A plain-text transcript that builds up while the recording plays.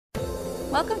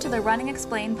Welcome to the Running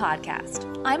Explained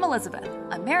podcast. I'm Elizabeth,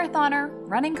 a marathoner,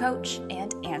 running coach,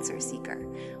 and answer seeker.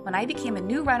 When I became a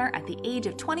new runner at the age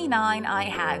of 29, I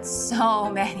had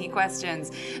so many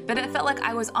questions, but it felt like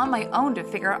I was on my own to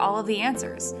figure out all of the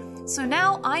answers. So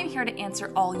now I'm here to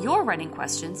answer all your running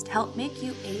questions to help make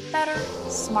you a better,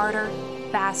 smarter,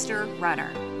 faster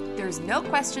runner. There's no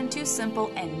question too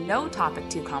simple and no topic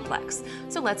too complex.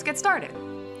 So let's get started.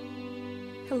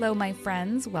 Hello, my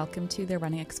friends. Welcome to the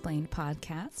Running Explained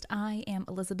podcast. I am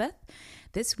Elizabeth.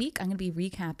 This week, I'm going to be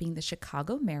recapping the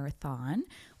Chicago Marathon,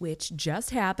 which just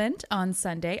happened on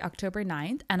Sunday, October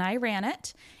 9th, and I ran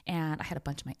it, and I had a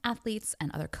bunch of my athletes and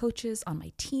other coaches on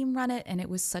my team run it, and it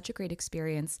was such a great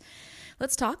experience.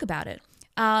 Let's talk about it.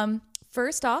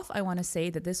 First off, I want to say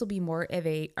that this will be more of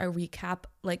a recap,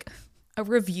 like a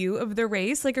review of the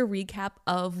race, like a recap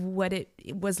of what it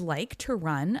was like to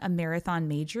run a marathon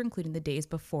major, including the days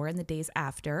before and the days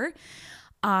after.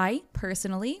 I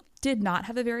personally did not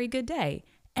have a very good day,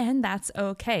 and that's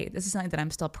okay. This is something that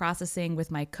I'm still processing with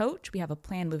my coach. We have a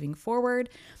plan moving forward.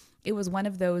 It was one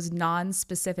of those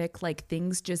non-specific, like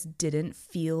things just didn't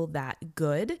feel that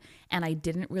good, and I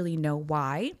didn't really know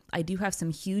why. I do have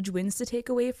some huge wins to take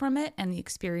away from it, and the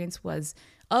experience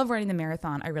of running the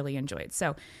marathon I really enjoyed.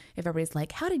 So if everybody's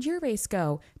like, how did your race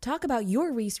go? Talk about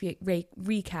your race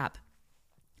recap.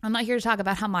 I'm not here to talk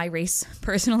about how my race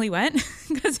personally went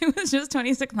because it was just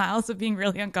 26 miles of being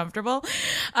really uncomfortable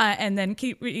and then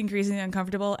keep increasingly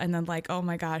uncomfortable. And then like, oh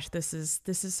my gosh, this is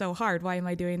so hard. Why am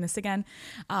I doing this again?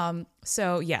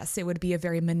 So yes, it would be a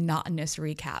very monotonous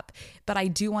recap, but I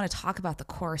do want to talk about the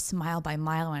course mile by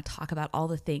mile. I want to talk about all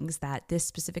the things that this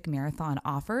specific marathon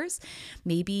offers.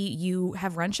 Maybe you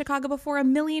have run Chicago before a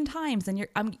million times and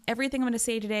everything I'm going to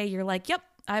say today, you're like, yep,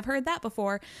 I've heard that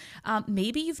before.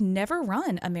 Maybe you've never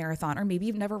run a marathon, or maybe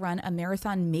you've never run a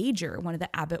marathon major, one of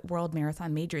the Abbott World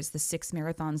Marathon Majors, the 6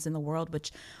 marathons in the world,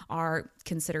 which are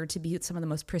considered to be some of the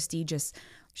most prestigious: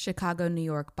 Chicago, New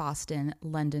York, Boston,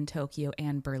 London, Tokyo,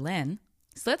 and Berlin.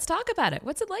 So let's talk about it.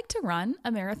 What's it like to run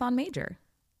a marathon major?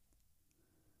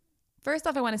 First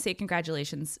off, I want to say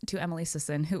congratulations to Emily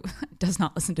Sisson, who does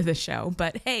not listen to this show,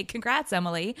 but hey, congrats,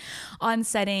 Emily, on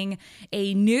setting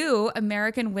a new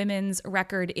American women's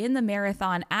record in the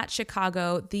marathon at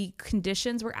Chicago. The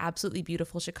conditions were absolutely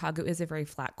beautiful. Chicago is a very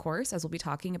flat course, as we'll be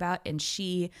talking about, and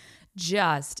she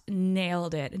just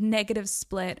nailed it. Negative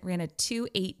split, ran a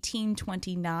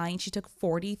 2:18:29. She took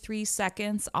 43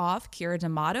 seconds off Kira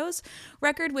D'Amato's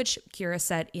record, which Kira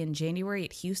set in January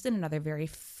at Houston, another very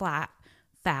fast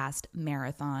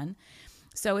marathon.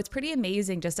 So it's pretty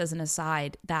amazing, just as an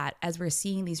aside, that as we're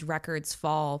seeing these records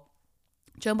fall,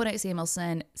 Joan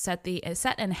Bodine-Samuelson set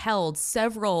and held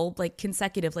several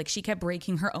consecutive, she kept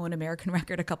breaking her own American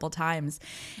record a couple times.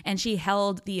 And she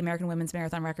held the American women's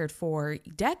marathon record for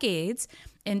decades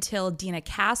until Dina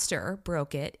Castor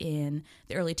broke it in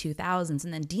the early 2000s.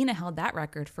 And then Dina held that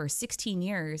record for 16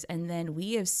 years. And then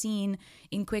we have seen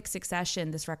in quick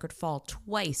succession this record fall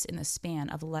twice in the span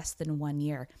of less than 1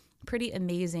 year. Pretty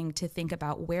amazing to think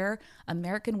about where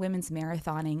American women's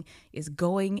marathoning is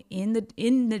going in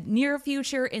the near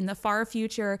future, in the far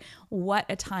future. What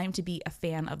a time to be a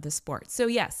fan of the sport. So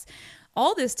yes,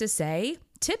 all this to say,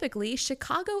 typically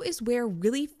Chicago is where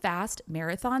really fast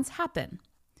marathons happen.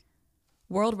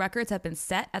 World records have been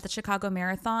set at the Chicago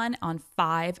Marathon on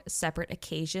 5 separate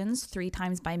occasions, 3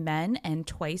 times by men and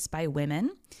twice by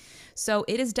women. So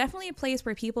it is definitely a place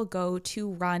where people go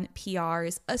to run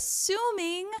PRs,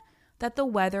 assuming that the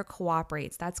weather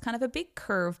cooperates. That's kind of a big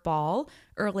curveball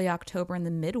early October in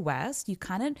the Midwest.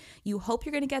 You hope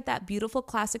you're going to get that beautiful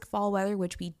classic fall weather,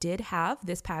 which we did have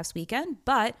this past weekend,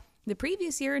 but the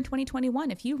previous year in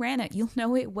 2021, if you ran it, you'll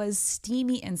know it was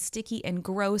steamy and sticky and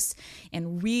gross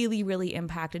and really, really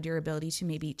impacted your ability to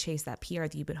maybe chase that PR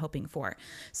that you've been hoping for.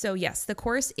 So yes, the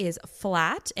course is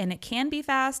flat and it can be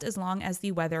fast as long as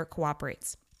the weather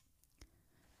cooperates.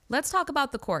 Let's talk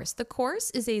about the course. The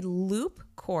course is a loop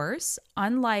course,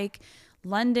 unlike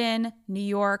London, New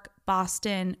York,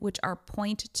 Boston, which are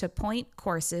point-to-point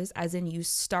courses, as in you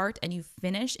start and you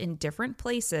finish in different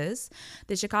places.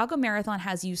 The Chicago Marathon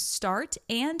has you start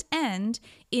and end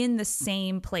in the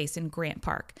same place in Grant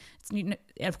Park.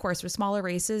 Of course, for smaller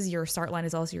races, your start line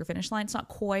is also your finish line. It's not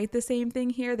quite the same thing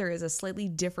here. There is a slightly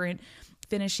different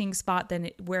finishing spot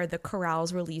than where the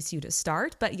corrals release you to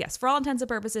start. But yes, for all intents and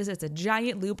purposes, it's a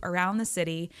giant loop around the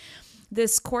city.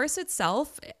 This course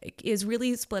itself is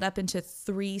really split up into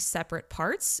 3 separate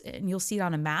parts, and you'll see it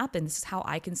on a map, and this is how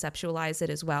I conceptualize it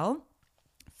as well.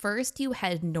 First, you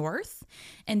head north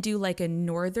and do like a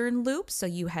northern loop. So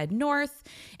you head north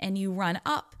and you run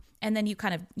up and then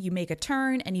you make a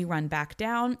turn and you run back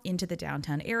down into the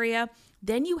downtown area.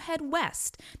 Then you head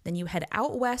west. Then you head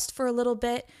out west for a little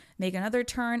bit, make another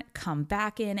turn, come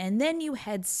back in, and then you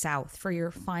head south for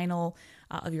your final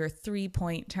of your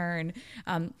 3-point turn.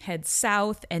 Head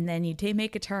south, and then you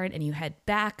make a turn and you head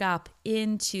back up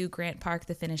into Grant Park,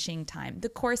 the finishing time. The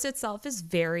course itself is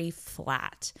very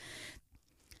flat.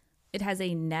 It has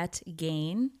a net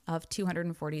gain of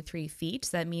 243 feet.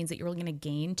 So that means that you're only going to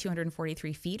gain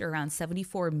 243 feet, or around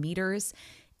 74 meters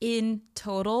in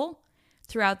total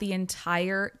throughout the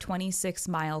entire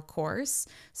 26-mile course.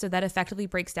 So that effectively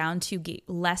breaks down to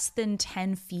less than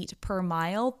 10 feet per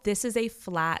mile. This is a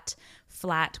flat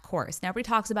course. Now everybody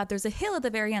talks about there's a hill at the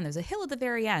very end. There's a hill at the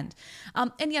very end.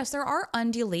 And yes, there are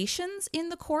undulations in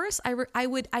the course. I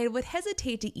would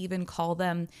hesitate to even call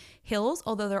them hills,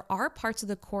 although there are parts of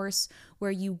the course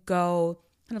where you go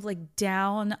kind of like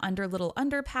down under little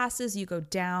underpasses. You go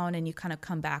down and you kind of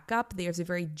come back up. There's a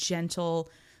very gentle,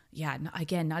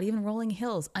 again, not even rolling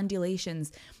hills,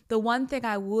 undulations. The one thing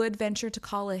I would venture to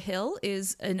call a hill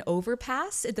is an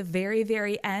overpass at the very,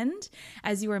 very end.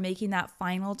 As you are making that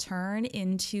final turn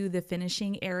into the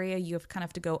finishing area, you have kind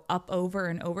of to go up over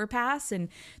an overpass and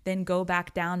then go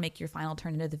back down, make your final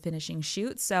turn into the finishing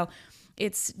chute. So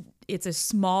it's a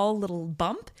small little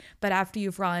bump, but after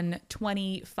you've run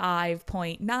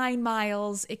 25.9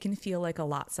 miles, it can feel like a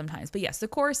lot sometimes. But yes, the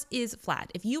course is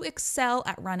flat. If you excel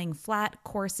at running flat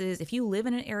courses, if you live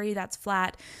in an area that's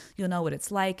flat, you'll know what it's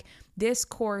like. This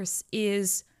course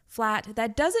is flat.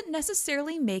 That doesn't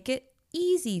necessarily make it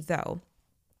easy, though.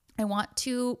 I want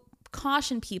to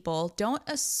caution people, don't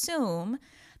assume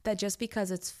that just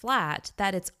because it's flat,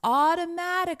 that it's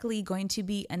automatically going to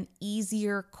be an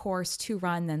easier course to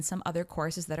run than some other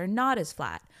courses that are not as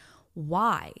flat.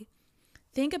 Why?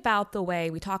 Think about the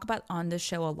way we talk about on this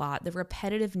show a lot, the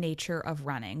repetitive nature of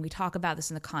running. We talk about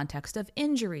this in the context of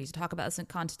injuries. We talk about this in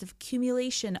the context of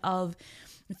accumulation of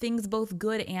things both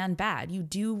good and bad. You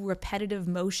do repetitive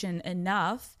motion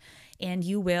enough and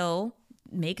you will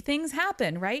make things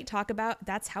happen, right? Talk about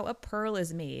that's how a pearl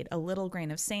is made. A little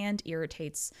grain of sand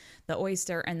irritates the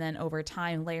oyster, and then over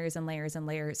time, layers and layers and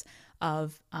layers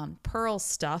of pearl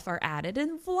stuff are added,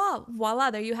 and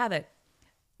voila, there you have it.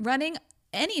 Running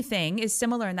anything is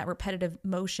similar in that repetitive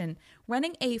motion.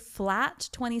 Running a flat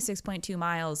 26.2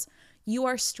 miles, you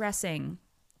are stressing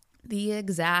the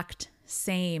exact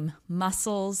same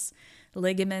muscles,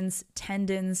 ligaments,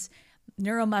 tendons,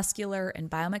 neuromuscular, and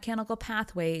biomechanical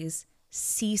pathways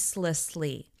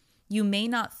ceaselessly. You may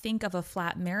not think of a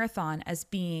flat marathon as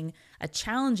being a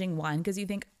challenging one because you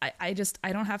think, I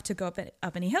don't have to go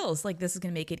up any hills. Like, this is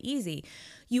going to make it easy.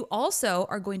 You also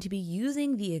are going to be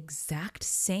using the exact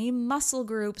same muscle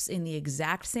groups in the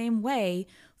exact same way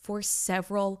for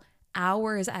several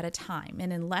hours at a time.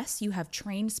 And unless you have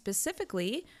trained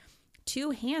specifically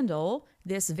to handle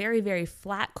this very, very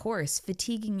flat course,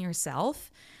 fatiguing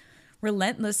yourself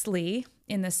relentlessly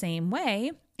in the same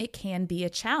way, it can be a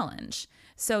challenge.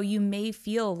 So you may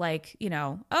feel like,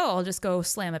 I'll just go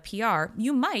slam a PR.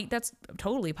 You might, that's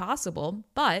totally possible,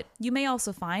 but you may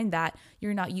also find that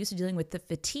you're not used to dealing with the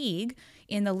fatigue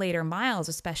in the later miles,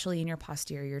 especially in your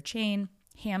posterior chain,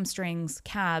 hamstrings,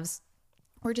 calves,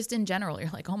 or just in general. You're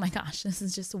like, oh my gosh, this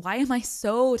is just, why am I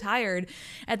so tired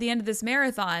at the end of this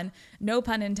marathon? No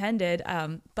pun intended,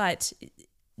 but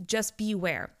just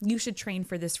beware. You should train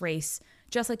for this race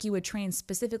just like you would train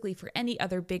specifically for any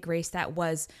other big race that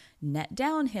was net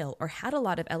downhill or had a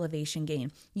lot of elevation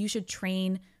gain. You should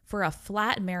train for a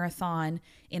flat marathon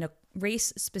in a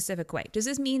race specific way. Does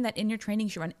this mean that in your training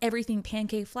you should run everything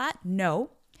pancake flat?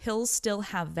 No. Hills still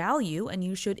have value and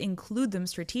you should include them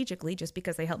strategically just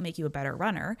because they help make you a better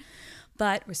runner.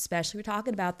 But especially we're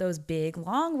talking about those big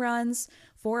long runs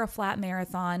for a flat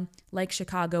marathon like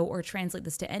Chicago, or translate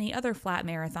this to any other flat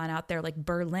marathon out there like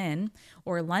Berlin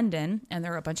or London. And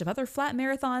there are a bunch of other flat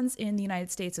marathons in the United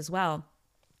States as well.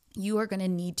 You are going to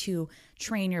need to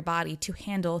train your body to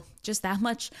handle just that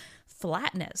much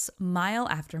flatness, mile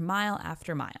after mile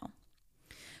after mile.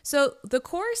 So the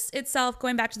course itself,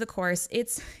 going back to the course, it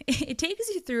takes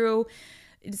you through,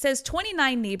 it says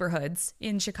 29 neighborhoods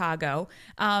in Chicago.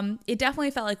 It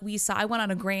definitely felt like I went on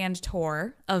a grand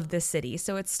tour of the city.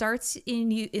 So it starts in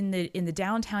the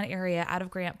downtown area out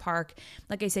of Grant Park.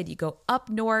 Like I said, you go up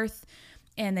north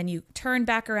and then you turn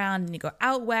back around and you go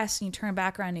out west and you turn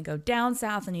back around and you go down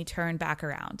south and you turn back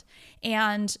around.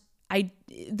 And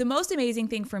the most amazing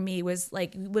thing for me was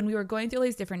like when we were going through all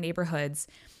these different neighborhoods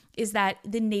is that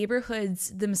the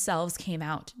neighborhoods themselves came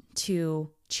out to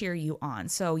cheer you on.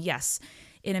 So yes,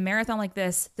 in a marathon like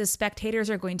this, the spectators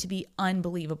are going to be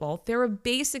unbelievable. There were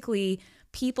basically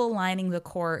people lining the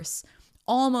course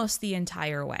almost the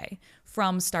entire way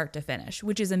from start to finish,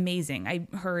 which is amazing. I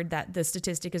heard that the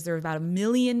statistic is there are about 1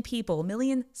 million people, 1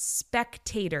 million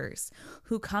spectators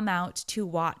who come out to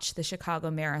watch the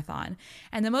Chicago Marathon.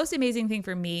 And the most amazing thing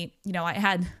for me, I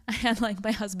had like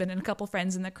my husband and a couple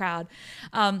friends in the crowd,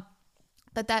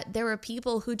 but that there were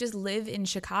people who just live in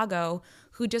Chicago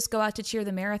who just go out to cheer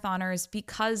the marathoners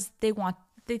because they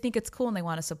think it's cool and they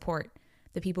want to support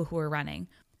the people who are running.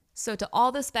 So to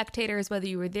all the spectators, whether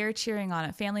you were there cheering on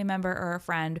a family member or a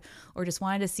friend, or just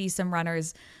wanted to see some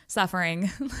runners suffering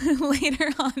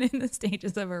later on in the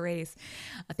stages of a race,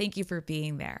 thank you for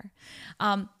being there.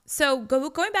 So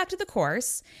going back to the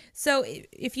course. So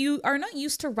if you are not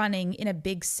used to running in a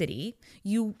big city,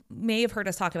 you may have heard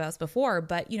us talk about this before,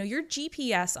 but your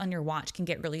GPS on your watch can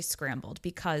get really scrambled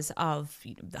because of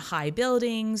the high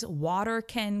buildings, water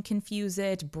can confuse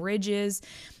it, bridges.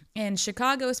 And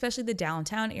Chicago, especially the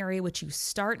downtown area, which you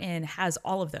start in, has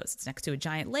all of those. It's next to a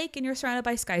giant lake and you're surrounded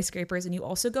by skyscrapers, and you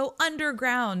also go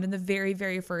underground in the very,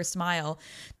 very first mile.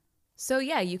 So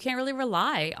yeah, you can't really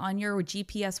rely on your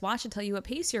GPS watch to tell you what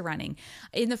pace you're running.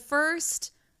 In the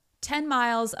first 10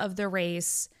 miles of the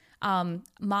race,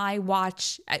 my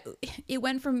watch, it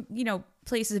went from,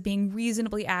 places being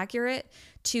reasonably accurate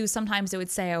to sometimes it would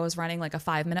say I was running like a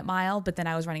 5-minute mile, but then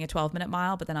I was running a 12-minute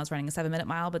mile, but then I was running a 7-minute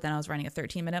mile, but then I was running a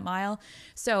 13-minute mile.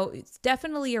 So it's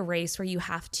definitely a race where you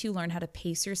have to learn how to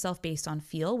pace yourself based on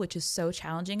feel, which is so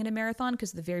challenging in a marathon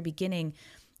because at the very beginning,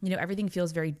 everything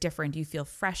feels very different. You feel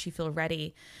fresh, you feel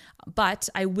ready. But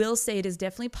I will say it is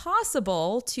definitely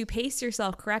possible to pace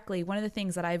yourself correctly. One of the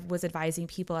things that I was advising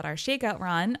people at our shakeout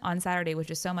run on Saturday,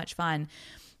 which is so much fun,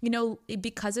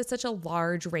 because it's such a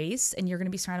large race and you're going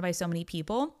to be surrounded by so many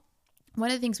people,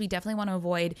 one of the things we definitely want to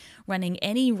avoid running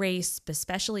any race,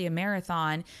 especially a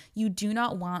marathon, you do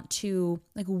not want to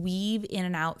weave in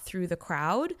and out through the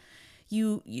crowd.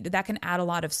 That can add a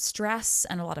lot of stress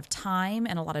and a lot of time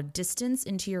and a lot of distance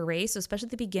into your race, especially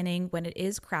at the beginning when it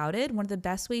is crowded. One of the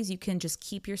best ways you can just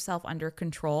keep yourself under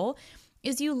control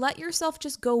is you let yourself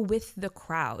just go with the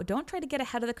crowd. Don't try to get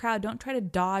ahead of the crowd. Don't try to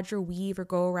dodge or weave or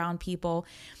go around people.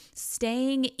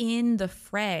 Staying in the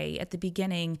fray at the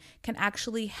beginning can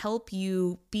actually help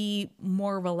you be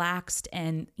more relaxed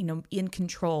and, in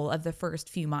control of the first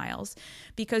few miles,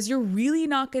 because you're really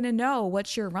not going to know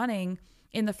what you're running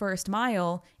in the first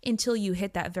mile until you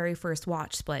hit that very first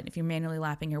watch split. If you're manually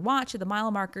lapping your watch at the mile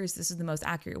markers, this is the most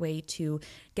accurate way to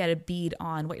get a bead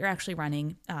on what you're actually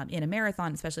running in a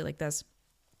marathon, especially like this.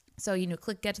 So,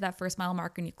 get to that first mile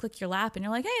marker and you click your lap and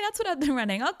you're like, hey, that's what I've been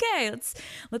running. Okay,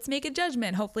 let's make a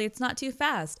judgment. Hopefully it's not too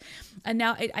fast. And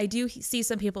now I do see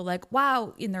some people like,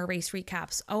 wow, in their race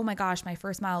recaps, oh my gosh, my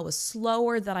first mile was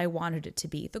slower than I wanted it to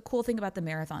be. The cool thing about the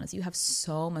marathon is you have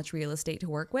so much real estate to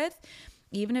work with.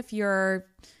 Even if you're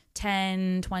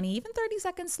 10, 20, even 30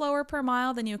 seconds slower per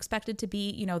mile than you expected to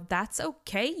be, that's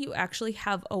okay. You actually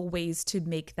have a ways to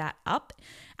make that up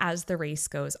as the race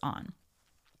goes on.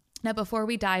 Now, before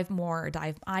we dive more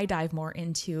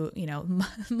into,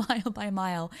 mile by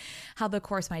mile, how the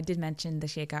course went, I did mention the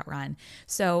shakeout run.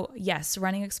 So yes,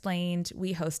 Running Explained,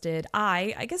 we hosted,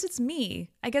 I guess it's me,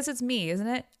 isn't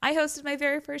it? I hosted my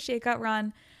very first shakeout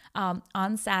run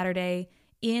on Saturday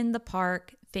in the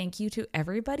park. Thank you to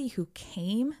everybody who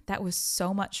came. That was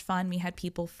so much fun. We had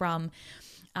people from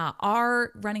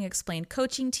our Running Explained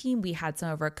coaching team. We had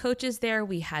some of our coaches there.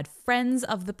 We had friends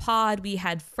of the pod. We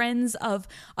had friends of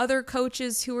other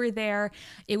coaches who were there.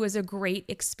 It was a great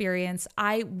experience.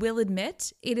 I will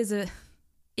admit it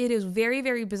is very,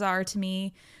 very bizarre to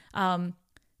me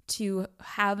to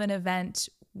have an event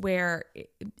where,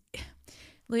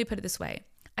 let me put it this way.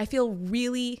 I feel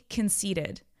really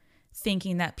conceited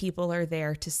thinking that people are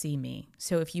there to see me.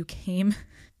 So if you came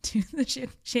to the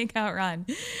shakeout run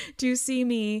to see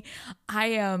me,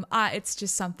 it's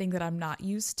just something that I'm not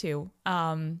used to,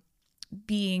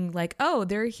 being like, oh,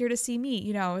 they're here to see me.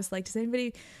 It's like, does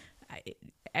anybody,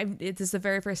 this is the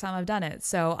very first time I've done it.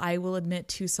 So I will admit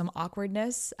to some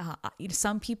awkwardness.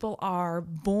 Some people are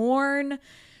born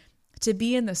to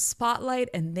be in the spotlight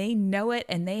and they know it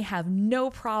and they have no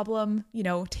problem,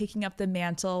 taking up the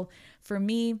mantle. For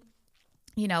me,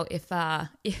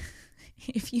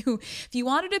 if you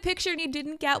wanted a picture and you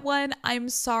didn't get one, I'm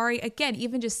sorry. Again,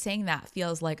 even just saying that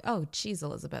feels like, oh, geez,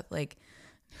 Elizabeth, like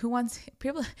who wants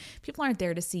people aren't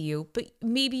there to see you, but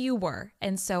maybe you were.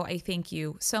 And so I thank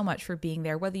you so much for being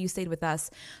there, whether you stayed with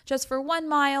us just for 1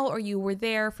 mile or you were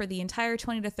there for the entire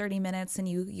 20 to 30 minutes and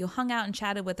you hung out and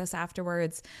chatted with us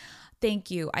afterwards.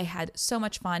 Thank you. I had so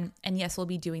much fun. And yes, we'll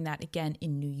be doing that again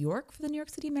in New York for the New York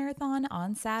City Marathon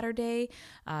on Saturday,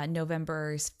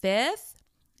 November 5th.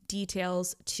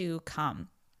 Details to come.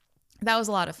 that was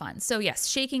a lot of fun. So yes,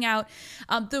 shaking out.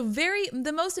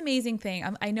 The most amazing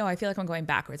thing, I know I feel like I'm going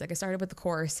backwards. Like I started with the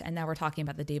course and now we're talking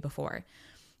about the day before.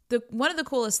 One of the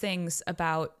coolest things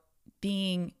about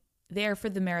being there for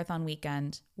the marathon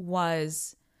weekend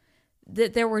was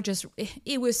that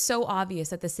it was so obvious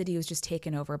that the city was just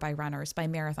taken over by runners, by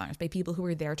marathoners, by people who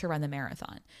were there to run the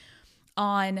marathon.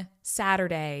 On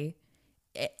Saturday,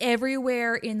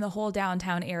 everywhere in the whole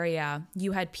downtown area,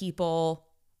 you had people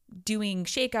doing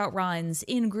shakeout runs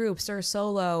in groups or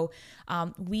solo.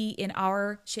 In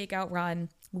our shakeout run,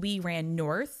 we ran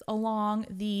north along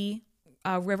the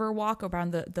river walk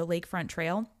around the lakefront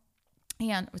trail.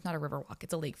 And it's not a river walk,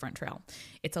 it's a lakefront trail.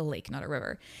 It's a lake, not a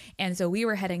river. And so we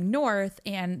were heading north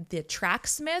and the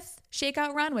Tracksmith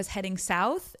shakeout run was heading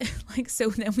south. So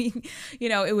then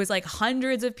it was like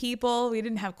hundreds of people. We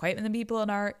didn't have quite many people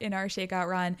in our shakeout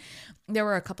run. There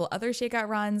were a couple other shakeout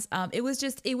runs. It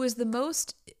was the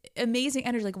most amazing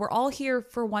energy. Like we're all here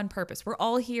for one purpose. We're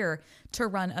all here to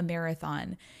run a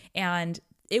marathon. And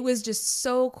it was just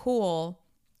so cool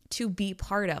to be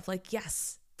part of. Like,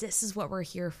 yes, this is what we're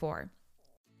here for.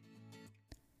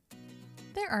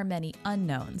 There are many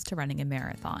unknowns to running a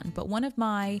marathon, but one of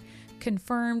my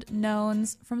confirmed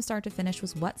knowns from start to finish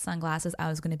was what sunglasses I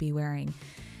was going to be wearing.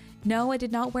 No, I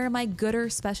did not wear my Gooder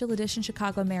Special Edition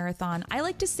Chicago Marathon. I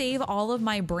like to save all of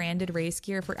my branded race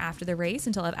gear for after the race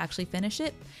until I've actually finished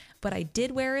it, but I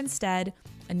did wear instead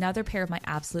another pair of my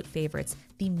absolute favorites,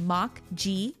 the Mach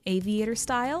G Aviator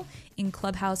style in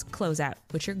Clubhouse Closeout,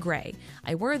 which are gray.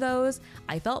 I wore those.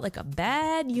 I felt like a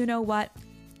bad you-know-what.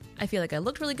 I feel like I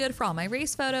looked really good for all my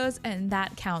race photos, and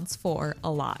that counts for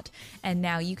a lot. And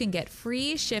now you can get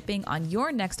free shipping on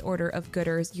your next order of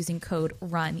Gooders using code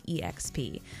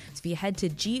RUNEXP. So if you head to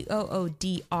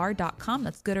goodr.com,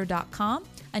 that's gooder.com,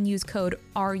 and use code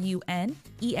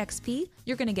RUNEXP,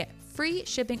 you're going to get free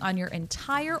shipping on your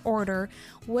entire order,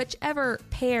 whichever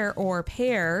pair or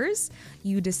pairs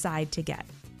you decide to get.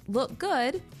 Look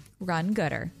good, run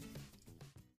gooder.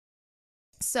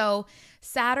 So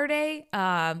Saturday,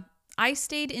 I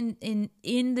stayed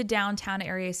in the downtown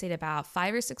area. I stayed about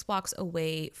 5 or 6 blocks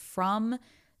away from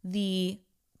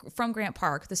Grant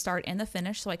Park, the start and the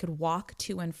finish, so I could walk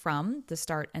to and from the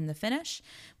start and the finish,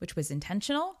 which was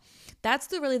intentional. That's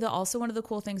also one of the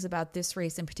cool things about this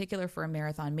race in particular for a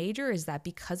marathon major is that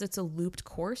because it's a looped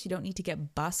course, you don't need to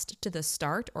get bused to the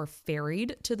start or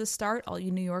ferried to the start, all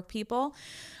you New York people.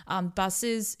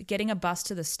 Getting a bus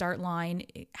to the start line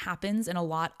happens in a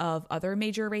lot of other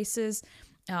major races.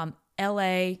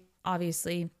 LA,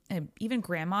 obviously, even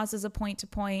Grandma's is a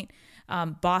point-to-point.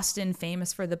 Boston,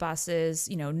 famous for the buses.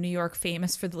 New York,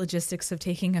 famous for the logistics of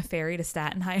taking a ferry to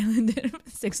Staten Island at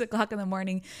 6 o'clock in the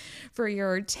morning for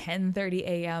your 10:30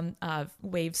 a.m.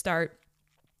 Wave start.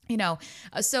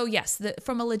 So yes,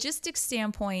 from a logistics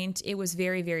standpoint, it was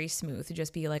very, very smooth to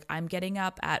just be like, I'm getting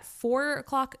up at 4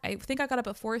 o'clock. I think I got up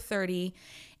at 4:30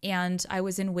 and I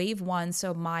was in wave 1.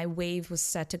 So my wave was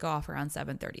set to go off around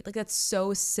 7:30. Like that's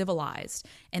so civilized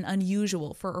and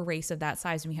unusual for a race of that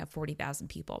size when we have 40,000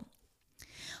 people.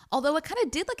 Although it kind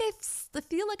of did I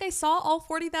feel like I saw all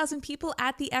 40,000 people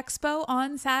at the expo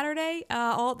on Saturday,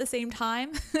 all at the same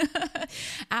time.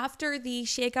 After the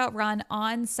shakeout run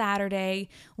on Saturday,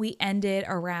 we ended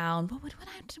around, what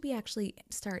time did we actually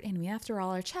start anyway? After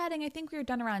all our chatting, I think we were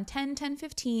done around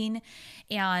 10:15,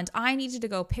 and I needed to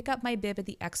go pick up my bib at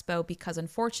the expo because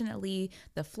unfortunately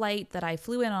the flight that I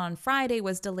flew in on Friday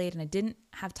was delayed and I didn't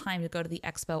have time to go to the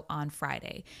expo on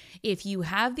Friday. If you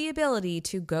have the ability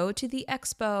to go to the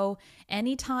expo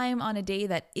anytime on a day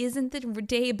that isn't the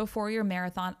day before your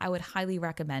marathon, I would highly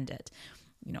recommend it.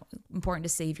 Important to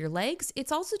save your legs.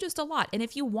 It's also just a lot. And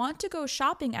if you want to go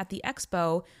shopping at the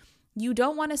expo, you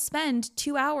don't want to spend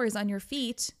 2 hours on your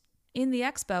feet in the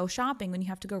expo shopping when you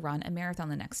have to go run a marathon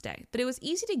the next day. But it was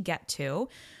easy to get to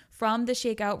from the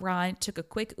shakeout run, took a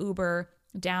quick Uber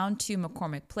down to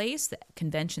McCormick Place, the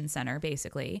convention center,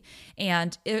 basically.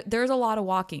 And there's a lot of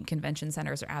walking. Convention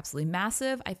centers are absolutely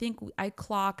massive. I think I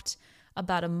clocked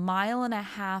about 1.5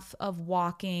 miles of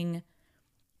walking,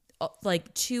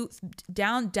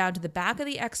 down to the back of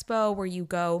the expo where you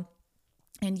go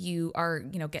and you are,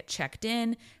 get checked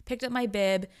in, picked up my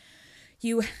bib.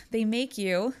 They make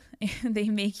you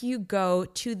go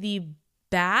to the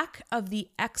back of the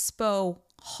expo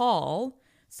hall,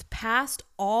 past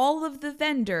all of the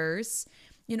vendors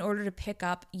in order to pick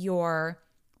up your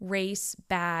race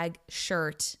bag,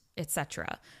 shirt,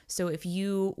 etc. So if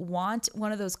you want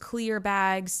one of those clear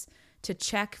bags to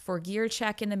check for gear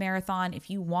check in the marathon, if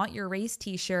you want your race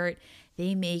t-shirt,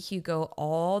 they make you go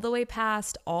all the way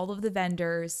past all of the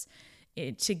vendors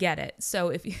to get it. So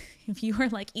if you are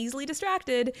like easily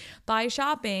distracted by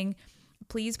shopping,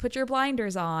 please put your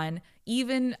blinders on.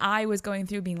 Even I was going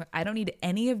through being like, I don't need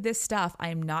any of this stuff.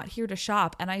 I'm not here to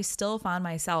shop. And I still found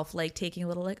myself like taking a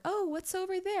little like, oh, what's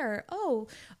over there? Oh,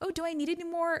 do I need any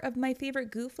more of my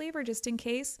favorite goo flavor just in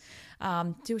case?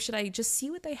 Should I just see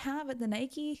what they have at the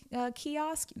Nike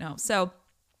kiosk? So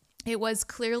it was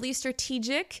clearly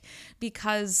strategic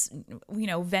because,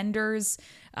 vendors,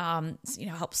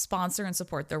 help sponsor and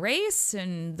support the race,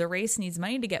 and the race needs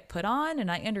money to get put on.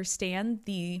 And I understand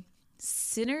the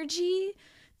synergy,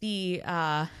 the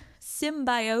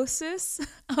symbiosis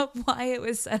of why it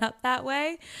was set up that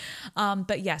way.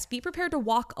 But yes, be prepared to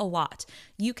walk a lot.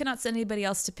 You cannot send anybody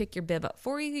else to pick your bib up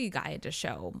for you. I had to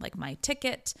show like my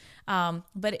ticket.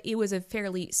 But it was a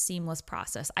fairly seamless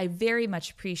process. I very much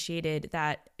appreciated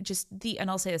that and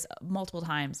I'll say this multiple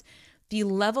times, the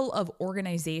level of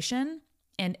organization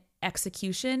and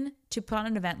execution to put on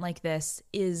an event like this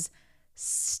is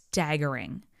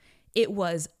staggering. It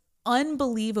was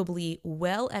unbelievably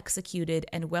well executed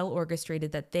and well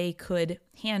orchestrated that they could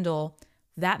handle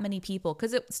that many people,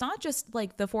 because it's not just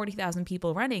like the 40,000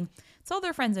 people running, it's all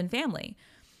their friends and family.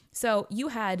 So you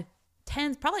had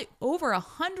tens, probably over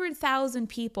 100,000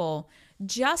 people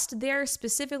just there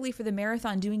specifically for the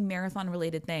marathon, doing marathon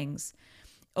related things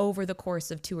over the course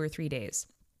of 2 or 3 days.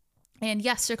 And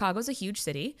yes, Chicago's a huge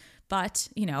city, but,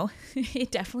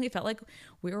 it definitely felt like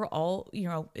we were all,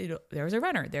 there's a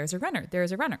runner.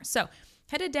 So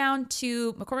headed down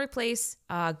to McCormick Place,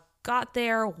 got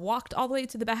there, walked all the way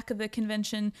to the back of the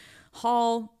convention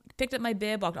hall, picked up my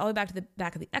bib, walked all the way back to the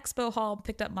back of the expo hall,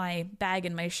 picked up my bag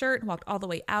and my shirt, walked all the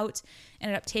way out,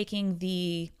 ended up taking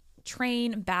the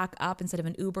train back up instead of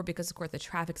an Uber because, of course, the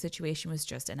traffic situation was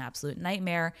just an absolute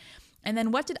nightmare. And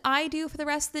then what did I do for the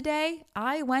rest of the day?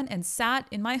 I went and sat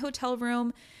in my hotel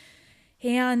room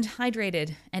and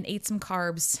hydrated and ate some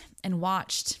carbs and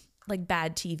watched like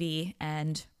bad TV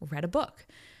and read a book.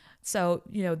 So,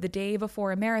 the day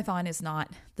before a marathon is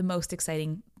not the most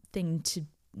exciting thing to,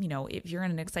 if you're in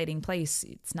an exciting place,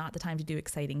 it's not the time to do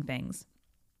exciting things.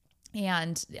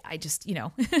 And I just,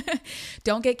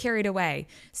 don't get carried away.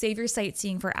 Save your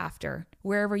sightseeing for after,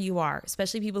 wherever you are,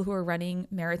 especially people who are running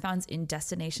marathons in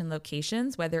destination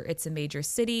locations, whether it's a major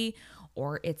city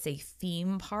or it's a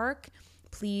theme park.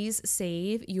 Please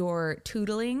save your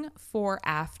tootling for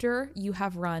after you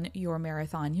have run your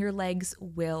marathon. Your legs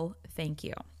will thank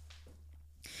you.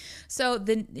 So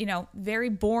the, very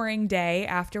boring day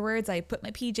afterwards, I put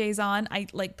my PJs on. I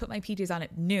put my PJs on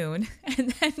at noon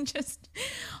and then just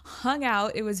hung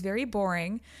out. It was very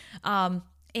boring.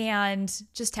 And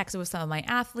just texted with some of my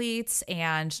athletes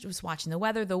and was watching the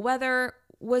weather. The weather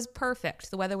was perfect.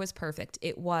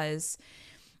 It was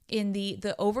in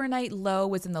the overnight low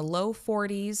was in the low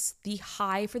 40s. The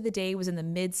high for the day was in the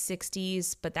mid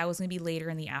 60s, but that was going to be later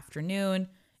in the afternoon.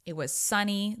 It was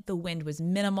sunny. The wind was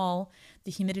minimal.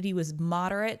 The humidity was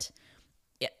moderate.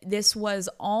 This was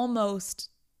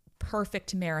almost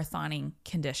perfect marathoning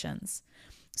conditions.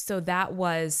 So that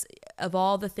was, of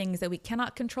all the things that we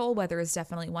cannot control, weather is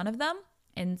definitely one of them.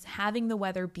 And having the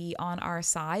weather be on our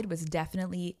side was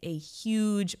definitely a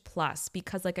huge plus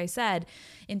because, like I said,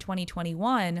 in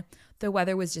 2021, the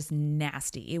weather was just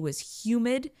nasty. It was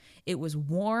humid. It was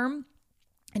warm.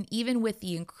 And even with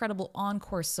the incredible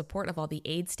on-course support of all the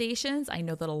aid stations, I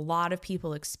know that a lot of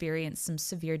people experienced some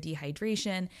severe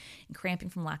dehydration and cramping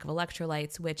from lack of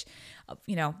electrolytes, which,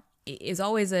 is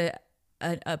always a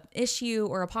issue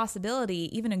or a possibility,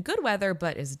 even in good weather,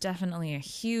 but is definitely a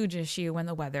huge issue when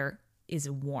the weather is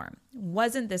warm.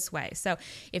 Wasn't this way. So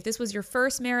if this was your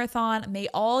first marathon, may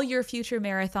all your future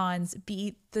marathons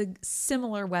be the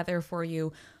similar weather for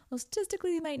you. Well,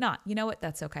 statistically, you might not. You know what?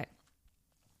 That's okay.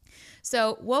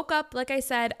 So woke up, like I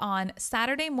said, on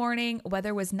Saturday morning.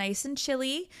 Weather was nice and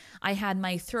chilly. I had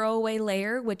my throwaway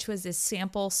layer, which was this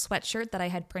sample sweatshirt that I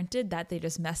had printed that they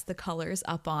just messed the colors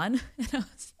up on. And I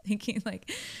was thinking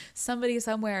like somebody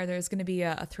somewhere, there's going to be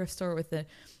a thrift store with a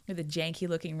janky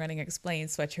looking Running Explained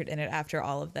sweatshirt in it after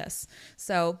all of this.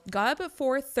 So got up at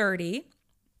 4:30.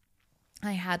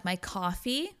 I had my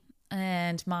coffee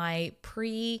and my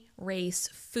pre-race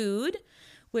food,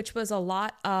 which was a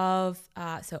lot of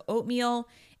oatmeal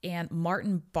and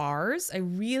Martin bars. I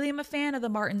really am a fan of the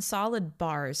Martin solid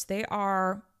bars. They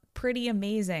are pretty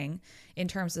amazing in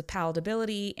terms of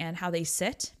palatability and how they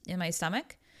sit in my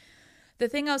stomach. The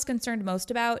thing I was concerned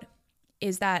most about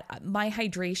is that my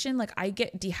hydration, like I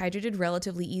get dehydrated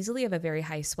relatively easily. I have a very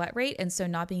high sweat rate. And so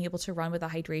not being able to run with a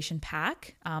hydration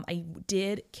pack, I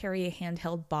did carry a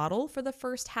handheld bottle for the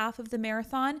first half of the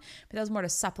marathon, but that was more to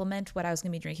supplement what I was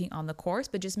going to be drinking on the course,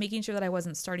 but just making sure that I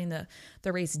wasn't starting the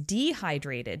race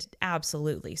dehydrated.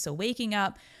 Absolutely. So waking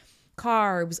up,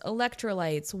 carbs,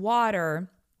 electrolytes, water.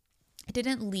 I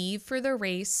didn't leave for the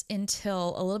race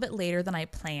until a little bit later than I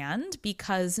planned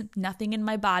because nothing in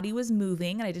my body was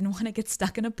moving and I didn't want to get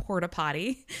stuck in a porta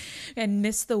potty and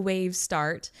miss the wave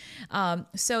start.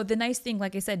 So the nice thing,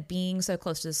 like I said, being so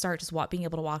close to the start, just being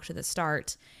able to walk to the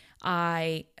start,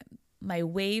 my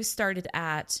wave started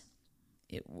at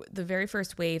the very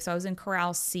first wave. So I was in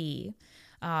Corral C.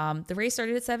 The race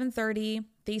started at 7:30.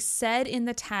 They said in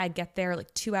the tag, get there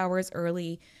like 2 hours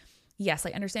early. Yes,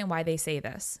 I understand why they say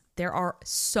this. There are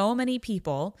so many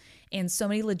people and so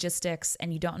many logistics,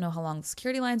 and you don't know how long the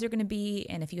security lines are going to be,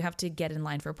 and if you have to get in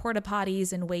line for porta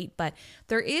potties and wait. But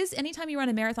there is, anytime you run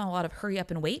a marathon, a lot of hurry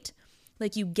up and wait.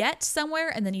 Like you get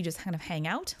somewhere and then you just kind of hang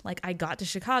out. Like I got to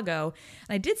Chicago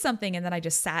and I did something and then I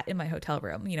just sat in my hotel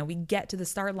room. You know, we get to the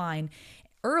start line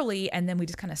early and then we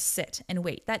just kind of sit and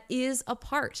wait. That is a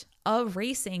part of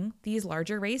racing these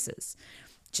larger races.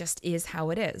 Just is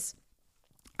how it is.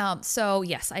 So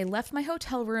yes, I left my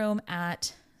hotel room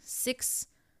at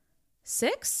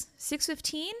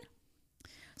 6:15.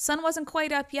 Sun wasn't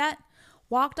quite up yet.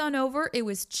 Walked on over. It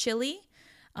was chilly.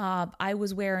 I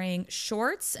was wearing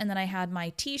shorts and then I had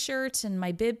my t-shirt and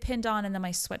my bib pinned on and then my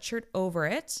sweatshirt over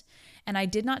it. And I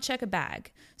did not check a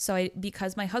bag. So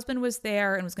because my husband was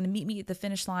there and was going to meet me at the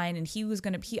finish line and he was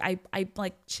going to, I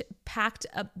packed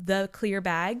up the clear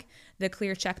bag, the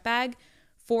clear check bag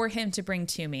for him to bring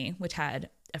to me, which had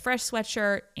a fresh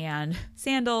sweatshirt and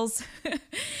sandals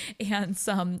and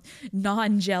some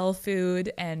non-gel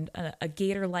food and a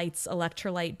Gator Lights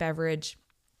electrolyte beverage,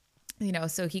 you know,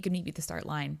 so he could meet me at the start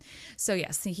line. So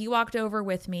yes, he walked over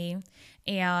with me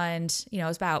and, you know, it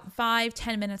was about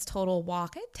 5-10 minutes total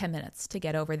walk. I had 10 minutes to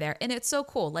get over there. And it's so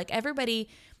cool. Like everybody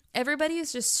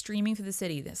is just streaming through the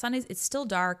city. The sun it's still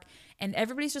dark and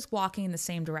everybody's just walking in the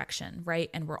same direction, right?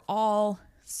 And we're all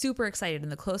super excited.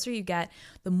 And the closer you get,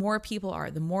 the more people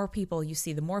you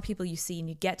see, and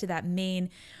you get to that main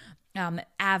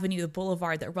avenue, the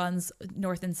boulevard that runs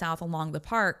north and south along the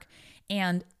park.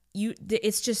 And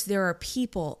it's just, there are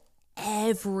people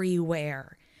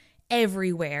everywhere.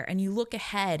 And you look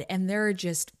ahead and there are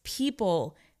just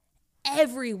people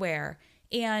everywhere.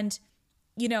 And,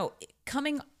 you know,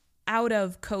 coming out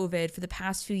of COVID for the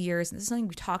past few years, and this is something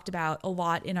we talked about a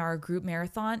lot in our group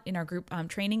marathon, in our group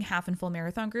training, half and full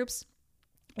marathon groups,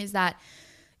 is that,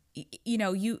 you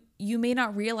know, you may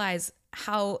not realize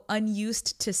how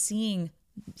unused to seeing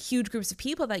huge groups of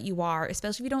people that you are,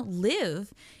 especially if you don't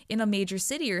live in a major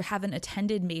city or haven't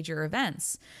attended major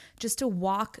events. Just to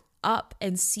walk up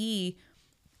and see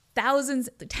thousands,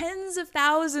 tens of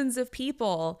thousands of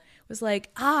people was like,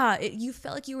 you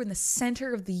felt like you were in the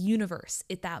center of the universe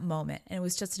at that moment. And it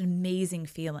was just an amazing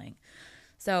feeling.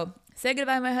 So said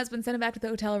goodbye to my husband, sent him back to the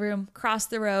hotel room, crossed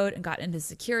the road and got into the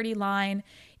security line.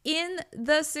 In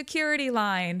the security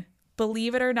line,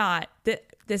 believe it or not,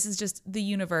 this is just the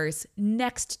universe.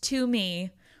 Next to me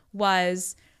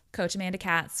was Coach Amanda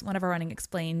Katz, one of our Running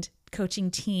Explained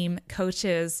coaching team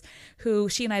coaches, who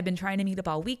she and I have been trying to meet up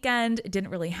all weekend. It didn't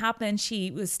really happen.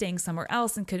 She was staying somewhere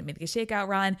else and couldn't make a shakeout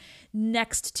run.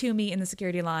 Next to me in the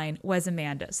security line was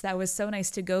Amanda. So that was so nice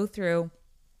to go through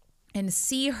and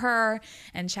see her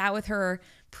and chat with her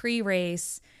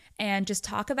pre-race and just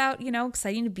talk about, you know,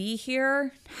 exciting to be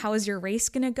here. How is your race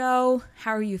going to go?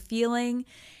 How are you feeling?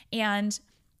 And,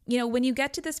 you know, when you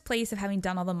get to this place of having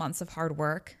done all the months of hard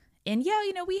work, and yeah,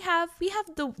 you know, we have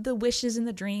the wishes and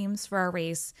the dreams for our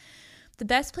race. The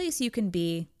best place you can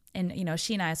be, and, you know,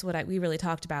 she and I, so we really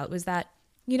talked about was that,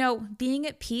 you know, being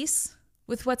at peace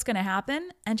with what's going to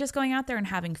happen and just going out there and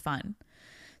having fun.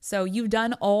 So you've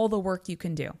done all the work you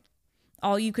can do.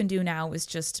 All you can do now is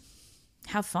just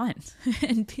have fun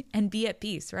and be at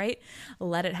peace, right?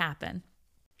 Let it happen.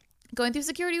 Going through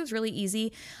security was really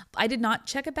easy. I did not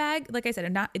check a bag. Like I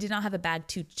said, I did not have a bag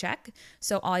to check.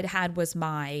 So all I had was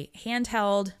my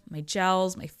handheld, my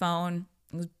gels, my phone.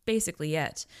 It was basically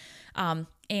it.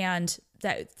 And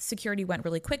that security went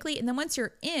really quickly. And then once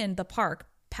you're in the park,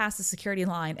 past the security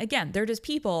line, again, there are just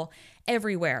people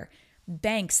everywhere.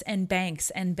 Banks and banks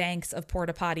and banks of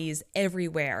porta potties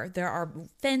everywhere. There are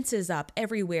fences up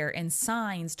everywhere and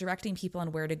signs directing people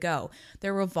on where to go.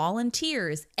 There were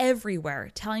volunteers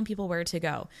everywhere telling people where to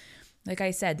go. Like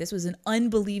I said, this was an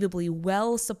unbelievably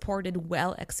well-supported,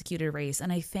 well-executed race.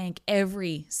 And I thank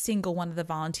every single one of the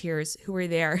volunteers who were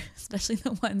there, especially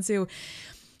the ones who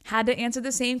had to answer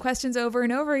the same questions over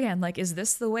and over again. Like, is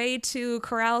this the way to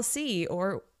Corral C,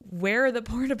 or where are the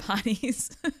porta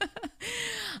potties?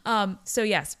 So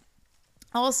yes.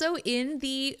 Also in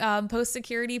the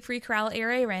post-security pre-corral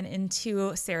area, I ran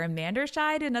into Sarah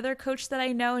Manderscheid, another coach that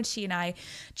I know, and she and I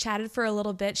chatted for a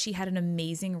little bit. She had an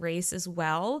amazing race as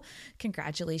well.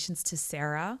 Congratulations to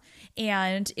Sarah.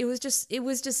 And it was just,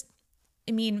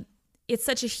 I mean, it's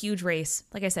such a huge race.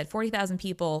 Like I said, 40,000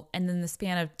 people. And in the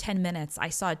span of 10 minutes, I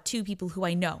saw 2 people who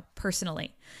I know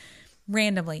personally,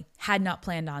 randomly, had not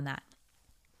planned on that.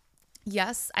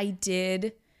 Yes, I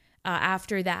did.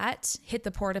 After that, hit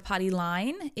the porta potty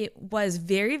line. It was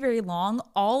very, very long.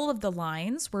 All of the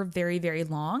lines were very, very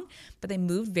long, but they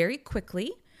moved very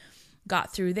quickly.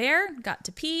 Got through there, got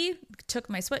to pee,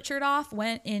 took my sweatshirt off,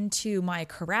 went into my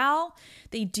corral.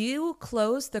 They do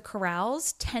close the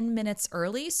corrals 10 minutes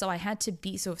early, so I had to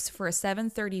be, so for a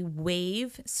 7:30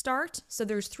 wave start. So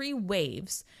there's 3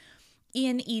 waves.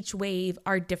 In each wave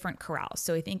are different corrals.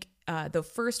 So I think the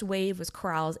first wave was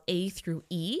corrals A through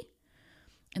E.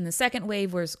 And the second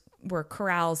wave were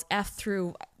corrals F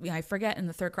through, I forget, in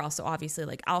the third corral. So obviously,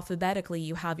 like alphabetically,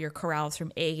 you have your corrals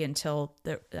from A until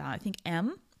I think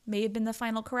M may have been the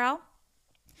final corral.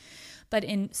 But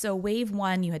so wave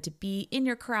 1, you had to be in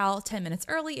your corral 10 minutes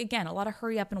early. Again, a lot of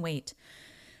hurry up and wait.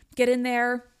 Get in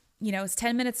there, it's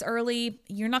 10 minutes early.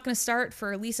 You're not going to start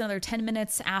for at least another 10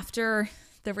 minutes after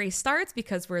the race starts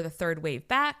because we're the third wave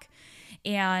back.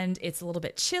 And it's a little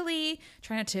bit chilly.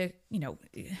 Try not to,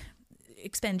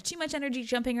 expend too much energy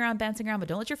jumping around, bouncing around, but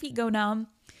don't let your feet go numb.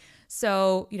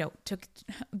 So, took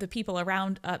the people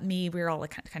around me, we were all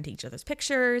like kind of taking each other's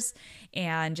pictures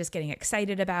and just getting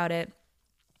excited about it.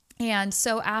 And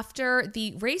so after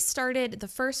the race started, the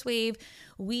first wave,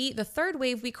 the third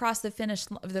wave, we crossed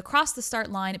the start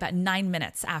line about 9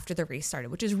 minutes after the race started,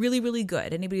 which is really, really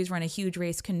good. Anybody who's run a huge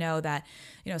race can know that,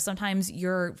 sometimes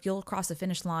you'll cross the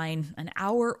finish line an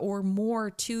hour or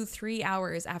more, 2-3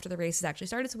 hours after the race has actually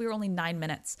started. So we were only 9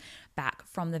 minutes back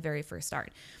from the very first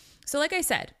start. So like I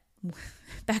said,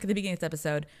 back at the beginning of this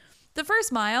episode, the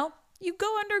first mile, you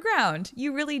go underground.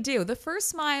 You really do. The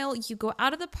first mile, you go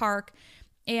out of the park,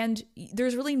 and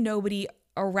there's really nobody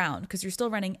around because you're still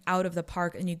running out of the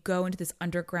park, and you go into this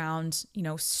underground,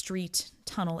 street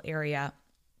tunnel area.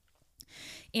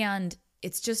 And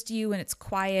it's just you, and it's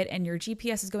quiet, and your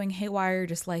GPS is going haywire,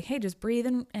 just like, hey, just breathe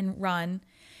and run.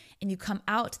 And you come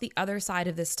out to the other side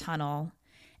of this tunnel,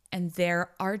 and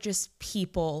there are just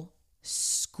people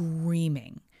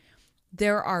screaming.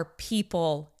 There are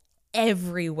people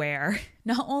everywhere,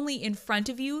 not only in front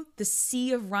of you, the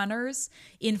sea of runners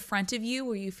in front of you,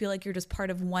 where you feel like you're just part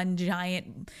of one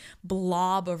giant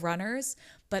blob of runners,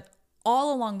 but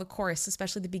all along the course,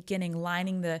 especially the beginning,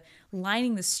 lining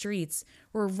the streets,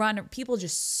 were people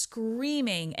just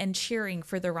screaming and cheering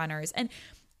for the runners. And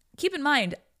keep in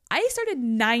mind, I started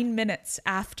 9 minutes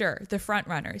after the front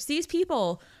runners. These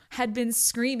people had been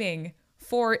screaming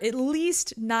for at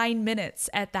least 9 minutes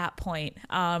at that point,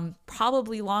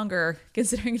 probably longer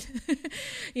considering,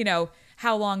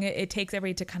 how long it takes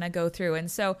everybody to kind of go through. And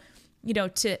so,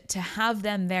 to have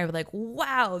them there, like,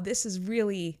 wow, this is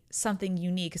really something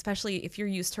unique, especially if you're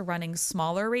used to running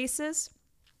smaller races.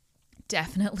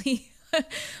 Definitely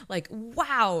like,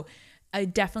 wow,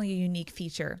 definitely a unique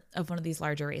feature of one of these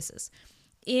larger races.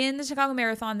 In the Chicago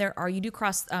Marathon, you do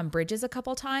cross bridges a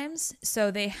couple times.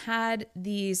 So they had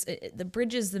the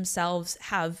bridges themselves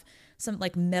have some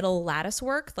like metal lattice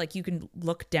work, like you can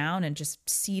look down and just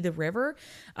see the river.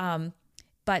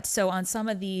 But so on some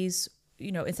of these,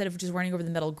 instead of just running over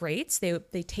the metal grates,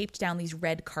 they taped down these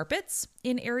red carpets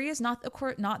in areas, not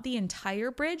the entire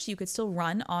bridge. You could still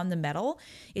run on the metal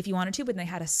if you wanted to, but they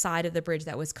had a side of the bridge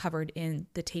that was covered in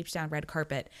the taped down red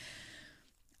carpet.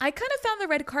 I kind of found the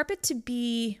red carpet to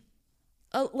be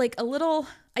a little,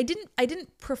 I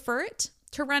didn't prefer it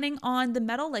to running on the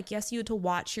metal. Like, yes, you had to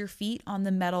watch your feet on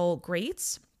the metal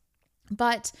grates,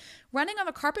 but running on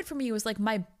the carpet for me was like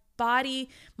my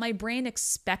brain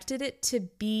expected it to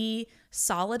be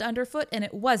solid underfoot, and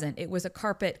it wasn't. It was a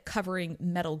carpet covering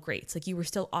metal grates. Like, you were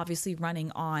still obviously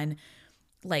running on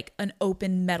like an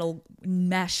open metal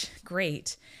mesh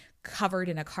grate covered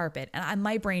in a carpet, and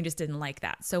my brain just didn't like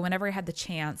that. So whenever I had the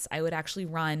chance, I would actually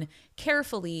run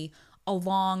carefully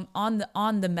along on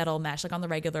the metal mesh, like on the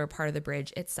regular part of the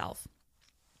bridge itself.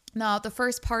 Now, the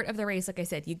first part of the race, like I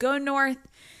said, you go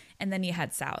north and then you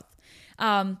head south.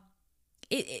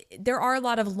 There are a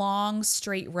lot of long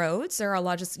straight roads. There are a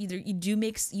lot, just either you do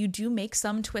make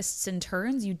some twists and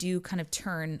turns. You do kind of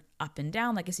turn up and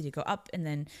down. Like I said, you go up and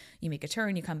then you make a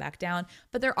turn, you come back down.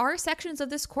 But there are sections of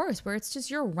this course where it's just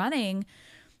you're running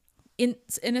in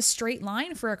a straight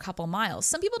line for a couple miles.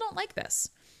 Some people don't like this.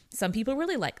 Some people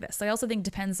really like this. I also think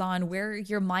it depends on where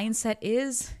your mindset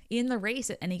is in the race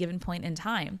at any given point in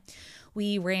time.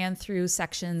 We ran through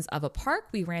sections of a park.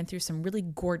 We ran through some really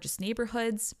gorgeous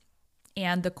neighborhoods.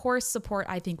 And the course support,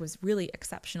 I think, was really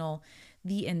exceptional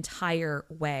the entire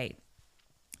way.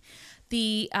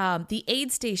 The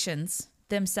aid stations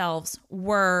themselves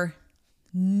were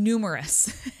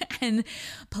numerous and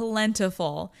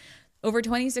plentiful. Over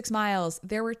 26 miles,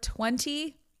 there were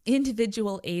 20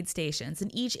 individual aid stations,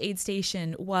 and each aid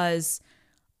station was,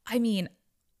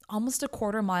 almost a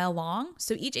quarter mile long.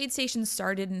 So each aid station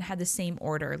started and had the same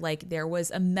order. Like there was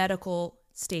a medical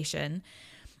station,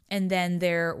 and then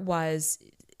there was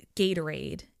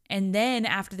Gatorade. And then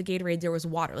after the Gatorade, there was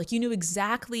water. Like you knew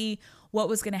exactly what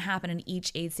was going to happen in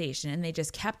each aid station, and they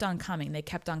just kept on coming. They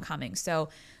kept on coming. So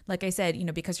like I said,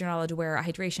 because you're not allowed to wear a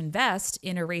hydration vest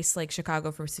in a race like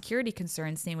Chicago for security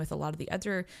concerns, same with a lot of the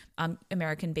other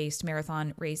American-based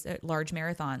marathon race, large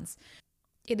marathons.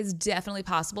 It is definitely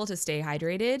possible to stay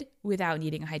hydrated without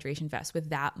needing a hydration vest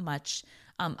with that much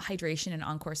hydration and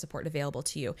on-course support available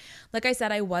to you. Like I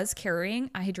said, I was carrying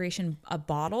a handheld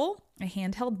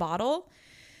bottle,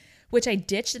 which I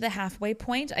ditched at the halfway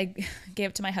point. I gave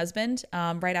it to my husband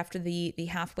right after the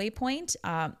halfway point.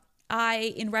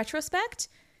 I, in retrospect,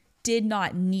 did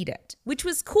not need it, which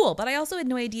was cool, but I also had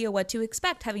no idea what to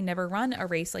expect, having never run a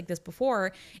race like this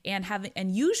before, and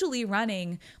usually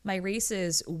running my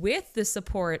races with the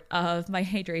support of my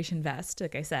hydration vest.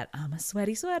 Like I said, I'm a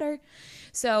sweaty sweater.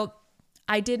 So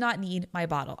I did not need my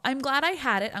bottle. I'm glad I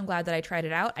had it. I'm glad that I tried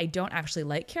it out. I don't actually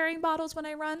like carrying bottles when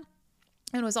I run.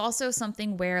 And it was also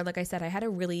something where, like I said, I had a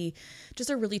really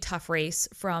tough race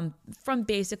from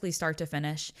basically start to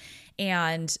finish.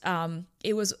 And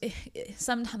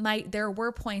there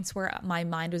were points where my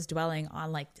mind was dwelling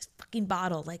on like this fucking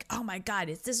bottle, like, oh my God,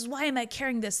 this is why am I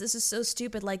carrying this? This is so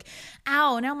stupid. Like,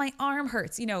 ow, now my arm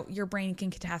hurts. Your brain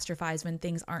can catastrophize when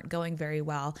things aren't going very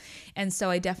well. And so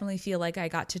I definitely feel like I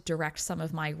got to direct some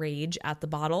of my rage at the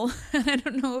bottle. I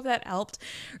don't know if that helped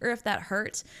or if that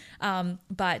hurt.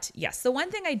 But yes, the one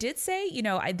thing I did say,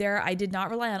 I did not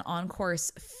rely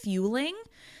on-course fueling.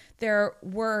 There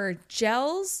were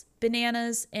gels,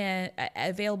 bananas, and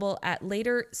available at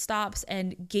later stops,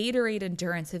 and Gatorade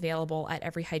Endurance available at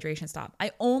every hydration stop. I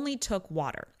only took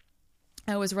water.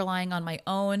 I was relying on my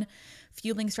own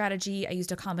fueling strategy. I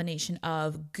used a combination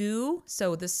of GOO,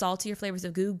 so the saltier flavors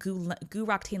of GOO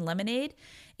Roctane Lemonade,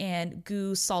 and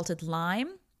GOO Salted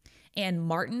Lime, and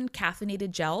Martin caffeinated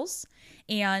gels.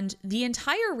 And the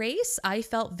entire race, I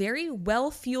felt very well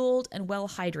fueled and well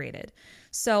hydrated.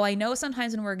 So I know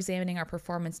sometimes when we're examining our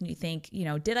performance and you think,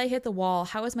 did I hit the wall?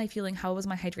 How was my fueling? How was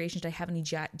my hydration? Did I have any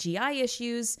GI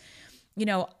issues?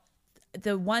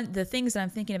 The things that I'm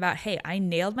thinking about, hey, I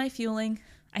nailed my fueling.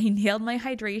 I nailed my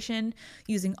hydration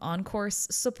using on-course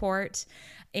support.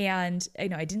 And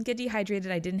I didn't get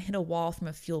dehydrated. I didn't hit a wall from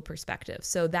a fuel perspective.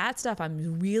 So that stuff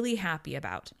I'm really happy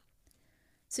about.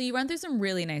 So you run through some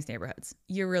really nice neighborhoods.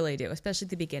 You really do, especially at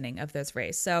the beginning of this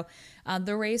race. So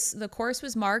the course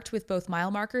was marked with both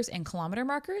mile markers and kilometer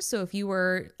markers. So if you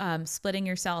were splitting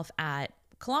yourself at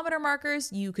kilometer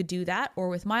markers, you could do that, or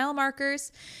with mile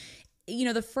markers.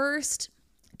 The first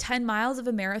 10 miles of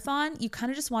a marathon, you kind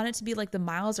of just want it to be like the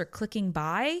miles are clicking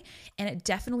by, and it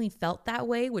definitely felt that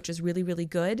way, which is really, really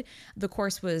good. The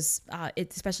course was,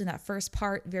 especially in that first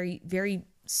part, very, very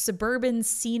suburban,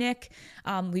 scenic.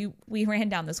 We ran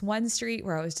down this one street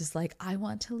where I was just like, I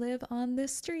want to live on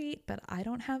this street, but I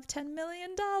don't have $10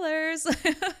 million.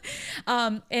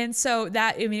 And so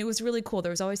it was really cool.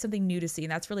 There was always something new to see.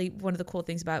 And that's really one of the cool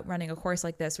things about running a course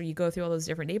like this, where you go through all those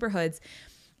different neighborhoods,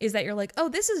 is that you're like, oh,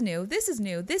 this is new, this is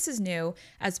new, this is new,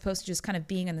 as opposed to just kind of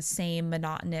being in the same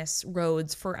monotonous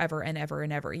roads forever and ever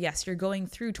and ever. Yes, you're going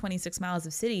through 26 miles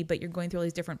of city, but you're going through all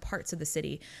these different parts of the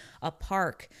city, a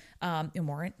park, a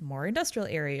more industrial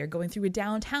area. You're going through a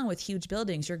downtown with huge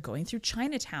buildings. You're going through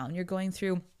Chinatown. You're going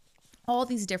through all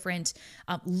these different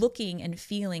looking and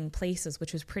feeling places,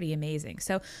 which was pretty amazing.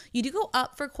 So you do go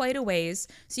up for quite a ways.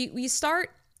 So you start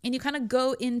and you kind of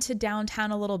go into downtown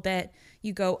a little bit.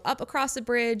 You go up across a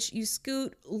bridge, you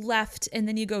scoot left, and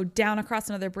then you go down across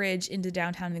another bridge into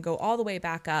downtown and go all the way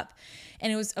back up.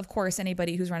 And it was, of course,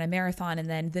 anybody who's run a marathon and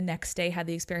then the next day had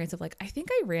the experience of like, I think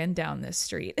I ran down this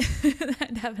street.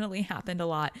 That definitely happened a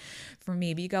lot for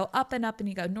me. But you go up and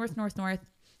you go north,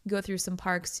 go through some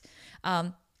parks.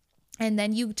 And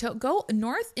then you go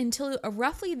north until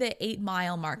roughly the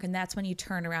 8-mile mark. And that's when you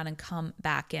turn around and come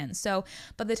back in. So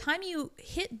by the time you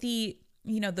hit the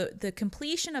the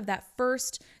completion of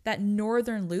that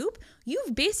northern loop,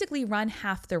 you've basically run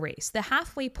half the race. The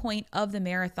halfway point of the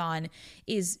marathon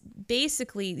is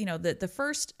basically, the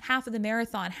first half of the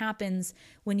marathon happens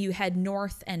when you head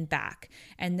north and back.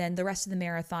 And then the rest of the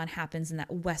marathon happens in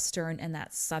that western and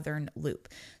that southern loop.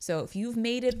 So if you've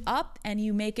made it up and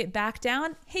you make it back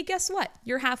down, hey, guess what?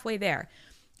 You're halfway there.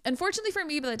 Unfortunately for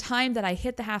me, by the time that I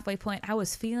hit the halfway point, I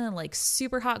was feeling like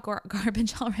super hot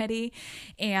garbage already.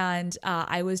 And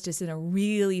I was just in a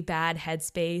really bad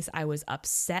headspace. I was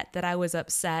upset that I was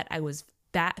upset. I was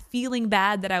feeling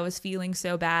bad that I was feeling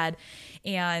so bad.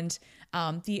 And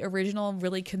the original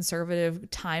really conservative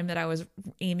time that I was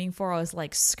aiming for, I was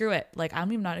like, screw it. Like,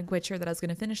 I'm even not quite sure that I was going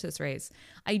to finish this race.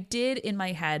 I did in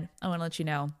my head, I want to let you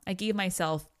know, I gave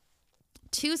myself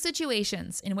 2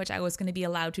 situations in which I was going to be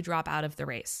allowed to drop out of the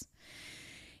race.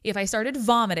 If I started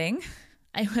vomiting,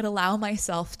 I would allow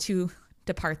myself to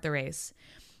depart the race.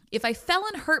 If I fell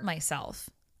and hurt myself,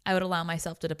 I would allow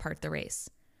myself to depart the race.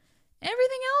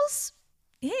 Everything else,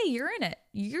 hey, you're in it.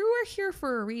 You are here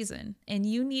for a reason, and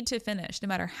you need to finish no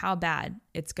matter how bad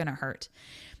it's going to hurt.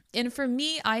 And for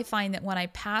me, I find that when I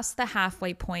passed the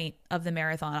halfway point of the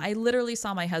marathon, I literally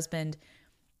saw my husband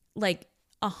like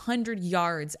 100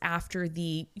 yards after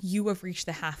you have reached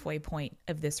the halfway point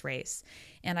of this race.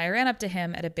 And I ran up to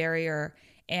him at a barrier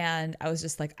and I was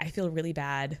just like, I feel really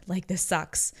bad. Like, this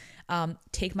sucks.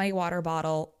 Take my water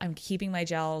bottle. I'm keeping my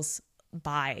gels.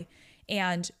 Bye.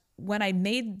 And when I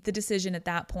made the decision at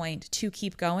that point to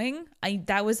keep going,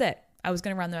 that was it. I was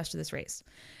going to run the rest of this race.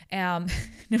 No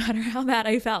matter how bad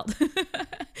I felt.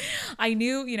 I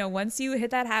knew, once you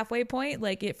hit that halfway point,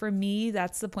 like for me,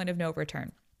 that's the point of no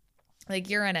return.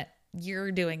 Like, you're in it.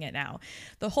 You're doing it now.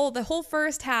 The whole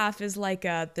first half is like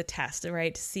the test,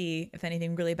 right? To see if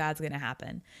anything really bad's going to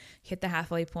happen. Hit the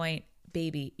halfway point,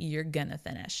 baby, you're going to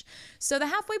finish. So the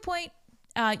halfway point,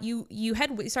 you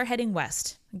start heading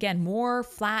west. Again, more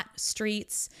flat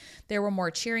streets. There were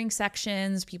more cheering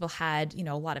sections. People had,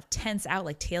 a lot of tents out,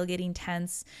 like tailgating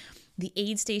tents. The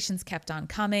aid stations kept on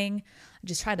coming. I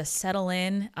just tried to settle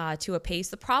in to a pace.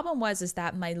 The problem was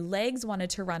that my legs wanted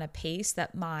to run a pace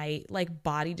that my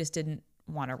body just didn't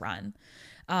want to run.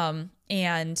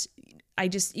 And it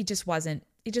just wasn't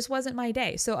my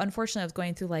day. So unfortunately I was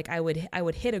going through I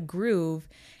would hit a groove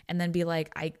and then be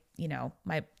like,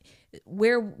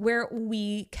 where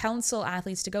we counsel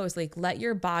athletes to go is let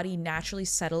your body naturally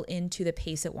settle into the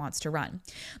pace it wants to run.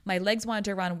 My legs wanted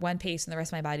to run one pace and the rest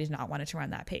of my body did not want it to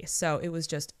run that pace. So it was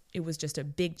just a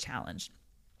big challenge.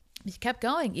 You kept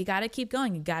going. You got to keep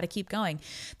going. You got to keep going.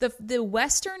 The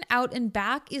western out and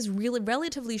back is really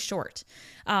relatively short.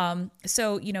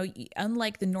 So,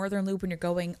 unlike the northern loop when you're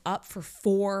going up for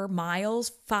 4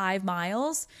 miles, 5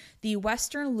 miles, the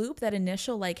western loop, that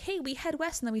initial hey, we head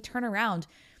west and then we turn around,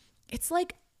 it's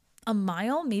like a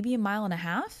mile, maybe a mile and a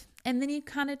half. And then you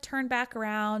kind of turn back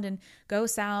around and go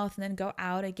south and then go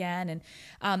out again.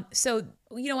 And so,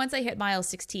 once I hit mile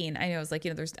 16, I know I was like,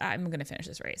 I'm going to finish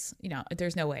this race.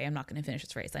 There's no way I'm not going to finish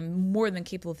this race. I'm more than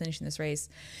capable of finishing this race,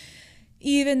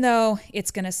 even though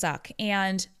it's going to suck.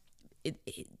 And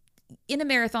in a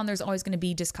marathon, there's always going to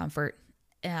be discomfort.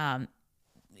 How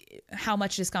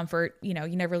much discomfort, you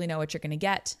never really know what you're going to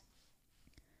get.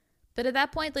 But at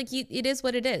that point, it is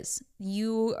what it is.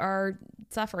 You are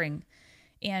suffering.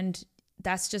 And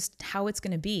that's just how it's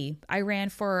going to be. I ran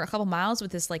for a couple miles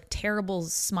with this terrible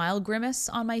smile grimace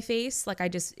on my face.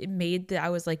 I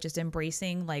was just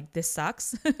embracing this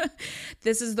sucks.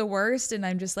 This is the worst. And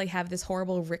I'm just have this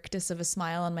horrible rictus of a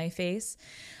smile on my face.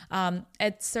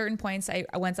 At certain points,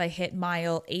 once I hit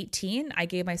mile 18, I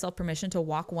gave myself permission to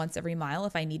walk once every mile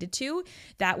if I needed to.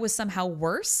 That was somehow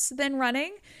worse than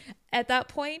running. At that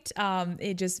point,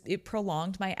 it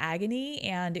prolonged my agony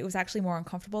and it was actually more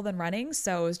uncomfortable than running.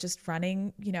 So it was just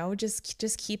running,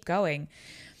 just keep going.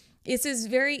 This is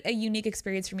a unique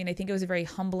experience for me. And I think it was a very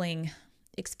humbling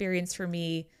experience for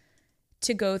me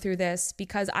to go through this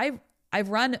because I've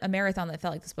run a marathon that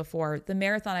felt like this before. The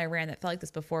marathon I ran that felt like this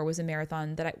before was a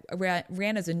marathon that I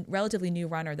ran as a relatively new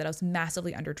runner that I was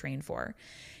massively undertrained for.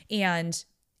 And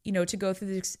to go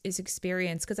through this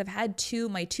experience, because I've had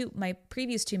my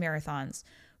previous 2 marathons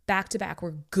back to back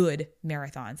were good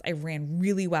marathons. I ran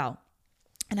really well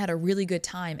and had a really good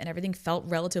time and everything felt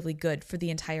relatively good for the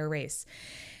entire race.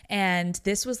 And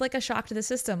this was a shock to the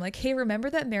system. Hey, remember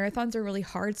that marathons are really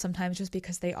hard sometimes just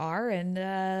because they are.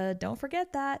 And don't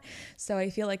forget that. So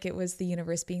I feel like it was the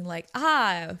universe being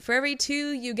for every 2,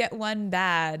 you get 1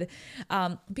 bad.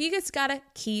 But you just got to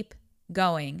keep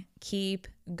going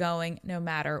no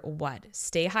matter what.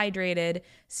 Stay hydrated,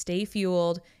 stay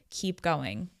fueled, keep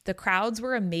going. The crowds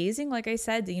were amazing. Like I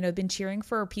said, I've been cheering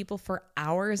for people for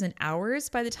hours and hours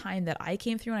by the time that I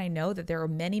came through. And I know that there are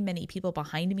many, many people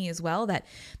behind me as well that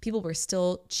people were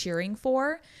still cheering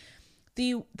for.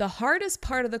 The hardest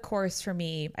part of the course for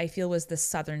me, I feel, was the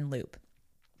southern loop.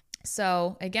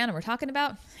 So again, we're talking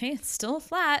about, hey, it's still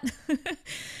flat,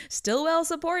 still well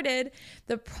supported.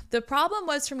 The problem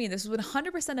was for me, this was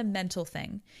 100% a mental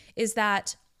thing, is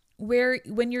that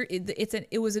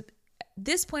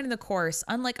this point in the course,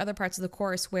 unlike other parts of the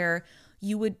course where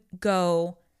you would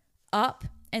go up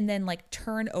and then like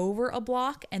turn over a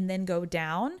block and then go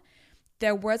down,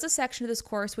 there was a section of this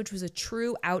course which was a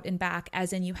true out and back,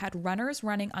 as in you had runners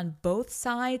running on both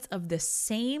sides of the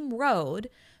same road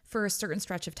for a certain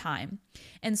stretch of time.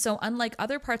 And so unlike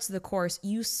other parts of the course,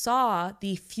 you saw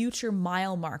the future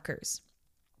mile markers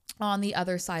on the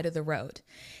other side of the road.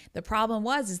 The problem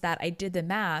is that I did the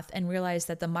math and realized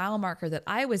that the mile marker that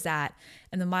I was at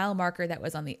and the mile marker that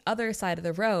was on the other side of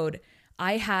the road,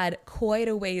 I had quite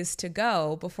a ways to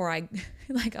go before I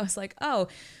was like, oh,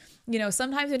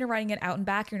 sometimes when you're running it out and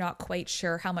back, you're not quite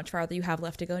sure how much farther you have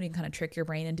left to go. And you can kind of trick your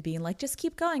brain into being like, just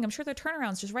keep going. I'm sure the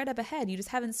turnaround's just right up ahead. You just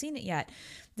haven't seen it yet.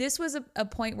 This was a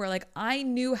point where like I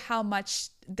knew how much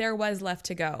there was left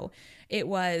to go. It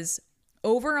was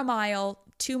over a mile,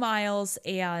 2 miles,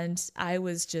 and I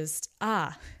was just,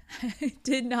 I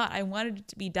wanted it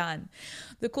to be done.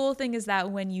 The cool thing is that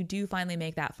when you do finally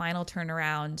make that final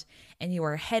turnaround and you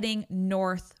are heading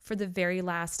north for the very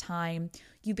last time,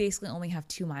 you basically only have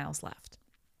 2 miles left.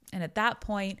 And at that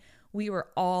point, we were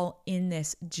all in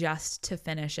this just to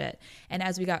finish it. And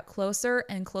as we got closer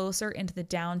and closer into the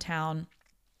downtown,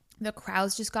 the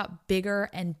crowds just got bigger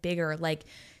and bigger, like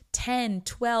 10,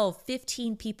 12,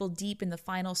 15 people deep in the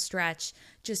final stretch,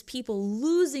 just people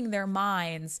losing their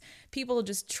minds, people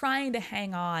just trying to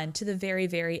hang on to the very,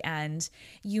 very end.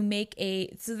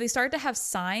 So they start to have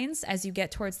signs as you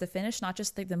get towards the finish, not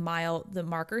just like the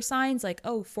marker signs like,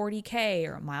 40K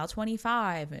or mile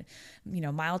 25,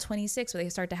 mile 26, where they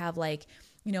start to have like,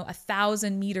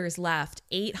 1,000 meters left,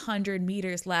 800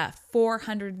 meters left,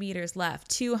 400 meters left,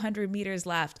 200 meters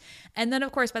left. And then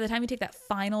of course, by the time you take that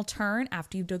final turn,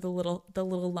 after you do the little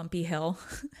lumpy hill,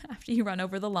 after you run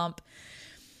over the lump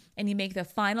and you make the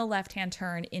final left-hand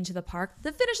turn into the park,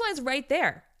 the finish line's right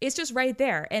there. It's just right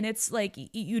there. And it's like,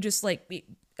 you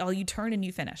turn and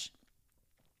you finish.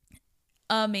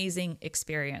 Amazing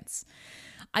experience.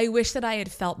 I wish that I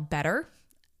had felt better.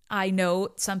 I know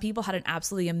some people had an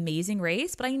absolutely amazing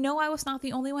race, but I know I was not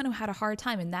the only one who had a hard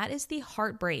time. And that is the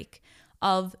heartbreak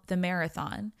of the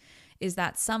marathon, is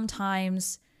that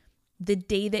sometimes the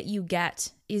day that you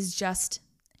get is just,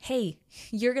 hey,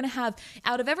 you're going to have,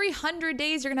 out of every 100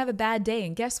 days, you're going to have a bad day.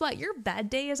 And guess what? Your bad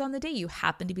day is on the day you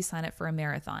happen to be signed up for a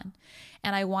marathon.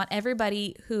 And I want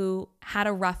everybody who had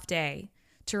a rough day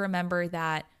to remember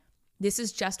that this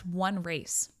is just one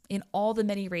race in all the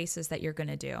many races that you're going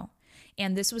to do.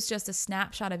 And this was just a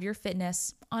snapshot of your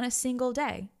fitness on a single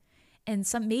day. And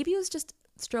maybe it was just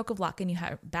a stroke of luck and you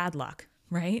had bad luck,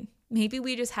 right? Maybe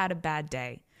we just had a bad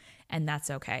day, and that's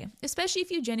okay. Especially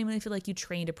if you genuinely feel like you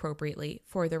trained appropriately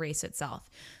for the race itself.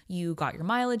 You got your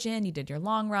mileage in, you did your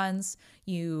long runs,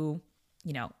 you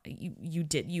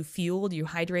fueled, you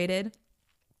hydrated.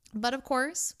 But of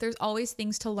course, there's always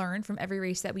things to learn from every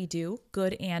race that we do,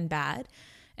 good and bad.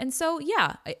 And so,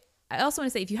 yeah, I also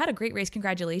want to say, if you had a great race,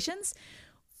 congratulations.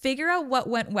 Figure out what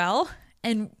went well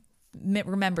and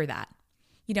remember that.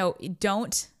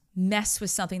 Don't mess with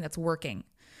something that's working.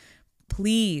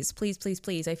 Please, please, please,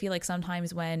 please. I feel like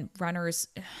sometimes when runners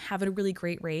have a really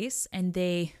great race and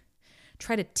they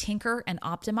try to tinker and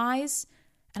optimize,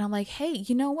 and I'm like, hey,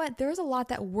 you know what? There's a lot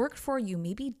that worked for you.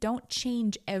 Maybe don't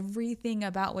change everything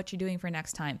about what you're doing for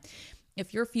next time.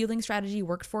 If your fueling strategy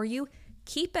worked for you,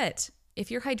 keep it. If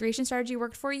your hydration strategy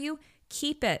worked for you,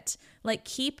 keep it. Like,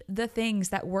 keep the things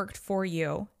that worked for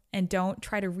you and don't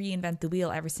try to reinvent the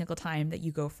wheel every single time that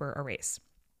you go for a race.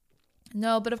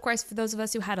 No, but of course, for those of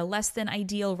us who had a less than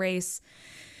ideal race,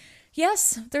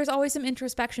 yes, there's always some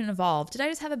introspection involved. Did I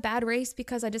just have a bad race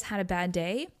because I just had a bad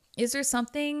day? Is there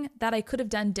something that I could have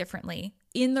done differently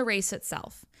in the race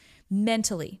itself,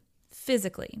 mentally,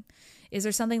 physically? Is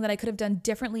there something that I could have done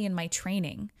differently in my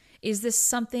training? Is this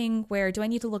something where, do I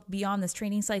need to look beyond this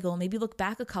training cycle, maybe look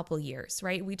back a couple years,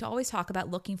 right? We always talk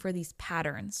about looking for these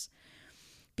patterns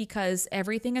because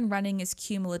everything in running is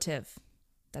cumulative.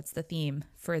 That's the theme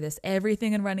for this.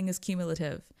 Everything in running is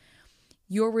cumulative.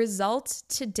 Your result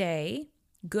today,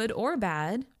 good or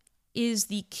bad, is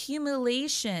the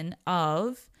accumulation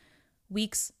of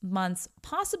weeks, months,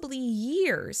 possibly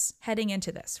years heading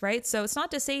into this, right? So it's not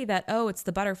to say that, oh, it's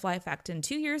the butterfly effect and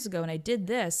 2 years ago and I did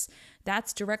this,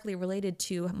 that's directly related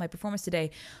to my performance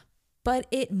today, but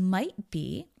it might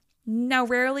be. Now,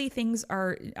 rarely things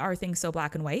are things so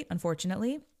black and white,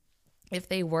 unfortunately. If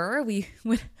they were, we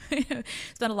would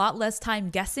spend a lot less time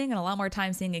guessing and a lot more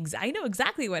time saying, I know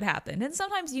exactly what happened. And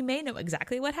sometimes you may know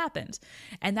exactly what happened.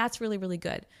 And that's really, really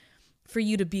good for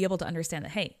you to be able to understand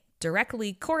that, hey,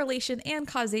 directly correlation and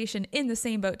causation in the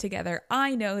same boat together.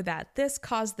 I know that this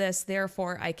caused this,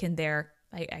 therefore I can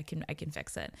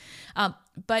fix it.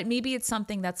 But maybe it's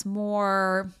something that's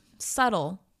more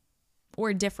subtle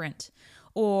or different,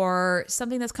 or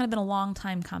something that's kind of been a long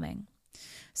time coming.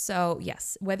 So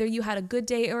yes, whether you had a good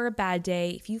day or a bad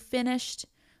day, if you finished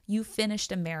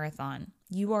a marathon.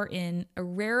 You are in a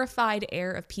rarefied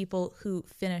air of people who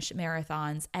finish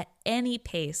marathons at any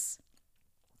pace.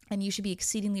 And you should be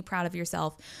exceedingly proud of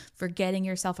yourself for getting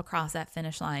yourself across that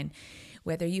finish line.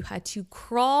 Whether you had to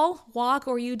crawl, walk,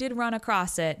 or you did run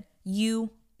across it,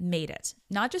 you made it.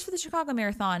 Not just for the Chicago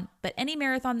Marathon, but any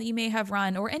marathon that you may have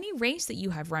run or any race that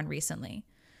you have run recently.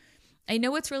 I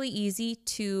know it's really easy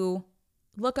to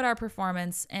look at our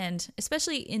performance, and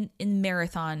especially in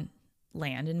marathon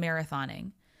land, in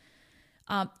marathoning,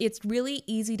 it's really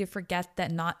easy to forget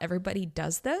that not everybody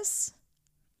does this.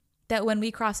 That when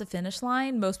we cross a finish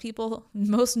line, most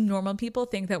normal people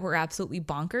think that we're absolutely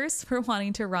bonkers for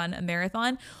wanting to run a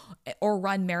marathon or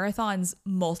run marathons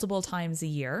multiple times a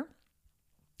year.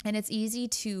 And it's easy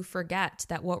to forget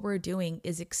that what we're doing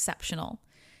is exceptional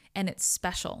and it's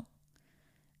special.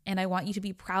 And I want you to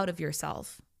be proud of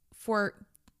yourself for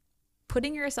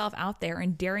putting yourself out there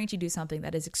and daring to do something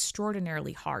that is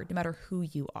extraordinarily hard, no matter who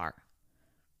you are.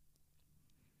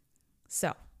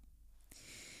 So,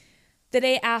 the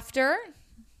day after,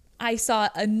 I saw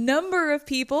a number of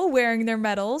people wearing their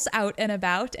medals out and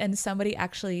about, and somebody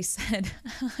actually said,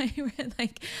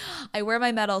 I wear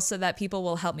my medals so that people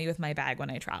will help me with my bag when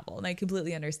I travel, and I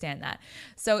completely understand that.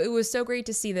 So it was so great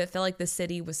to see that it felt like the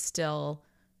city was still,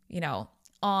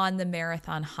 on the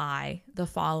marathon high the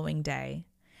following day.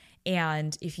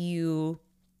 And if you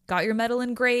got your medal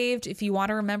engraved, if you want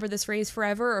to remember this race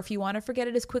forever, or if you want to forget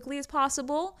it as quickly as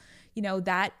possible,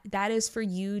 that is for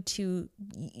you to,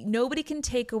 nobody can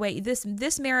take away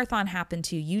this marathon happened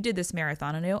to you. You did this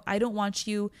marathon. And I don't want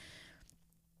you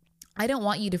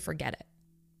to forget it,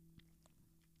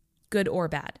 good or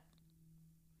bad.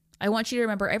 I want you to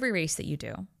remember every race that you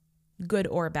do, good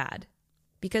or bad,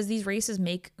 because these races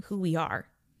make who we are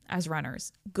as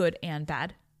runners, good and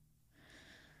bad.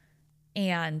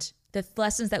 And the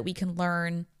lessons that we can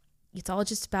learn, it's all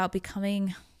just about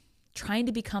trying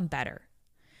to become better.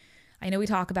 I know we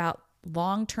talk about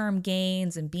long-term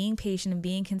gains and being patient and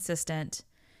being consistent.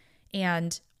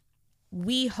 And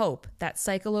we hope that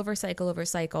cycle over cycle over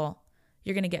cycle,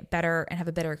 you're going to get better and have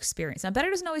a better experience. Now, better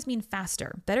doesn't always mean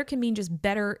faster. Better can mean just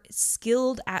better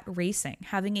skilled at racing,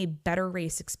 having a better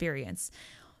race experience.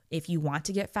 If you want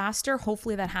to get faster,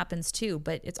 hopefully that happens too.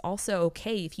 But it's also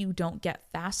okay if you don't get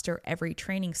faster every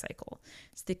training cycle.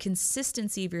 It's the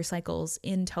consistency of your cycles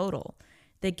in total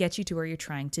that gets you to where you're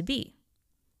trying to be,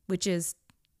 which is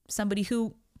somebody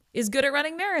who is good at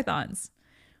running marathons.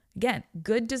 Again,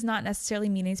 good does not necessarily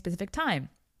mean a specific time.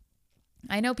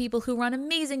 I know people who run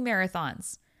amazing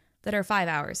marathons that are 5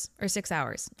 hours or 6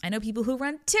 hours. I know people who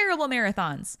run terrible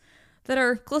marathons that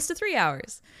are close to 3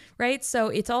 hours, right? So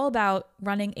it's all about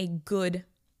running a good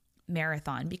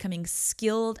marathon, becoming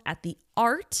skilled at the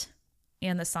art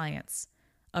and the science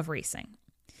of racing.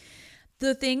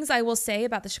 The things I will say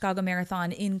about the Chicago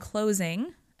Marathon in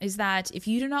closing is that if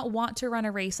you do not want to run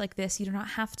a race like this, you do not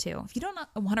have to. If you don't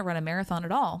want to run a marathon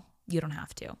at all, you don't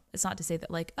have to. It's not to say that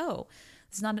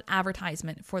this is not an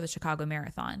advertisement for the Chicago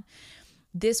Marathon.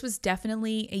 This was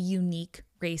definitely a unique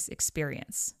race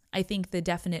experience. I think the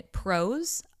definite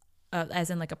pros, as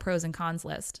in like a pros and cons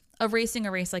list of racing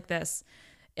a race like this,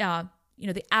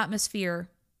 the atmosphere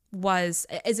was,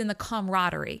 as in the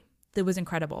camaraderie, that was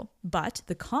incredible. But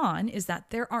the con is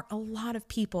that there are a lot of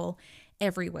people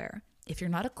everywhere. If you're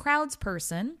not a crowds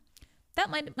person, that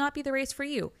might not be the race for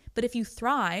you. But if you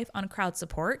thrive on crowd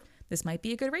support, this might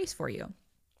be a good race for you.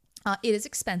 It is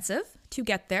expensive to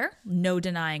get there, no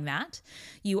denying that.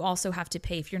 You also have to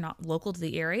pay, if you're not local to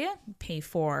the area, pay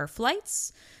for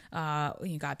flights.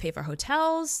 You got to pay for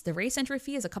hotels. The race entry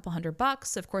fee is a couple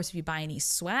 $100. Of course, if you buy any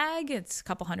swag, it's a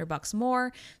couple $100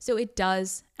 more. So it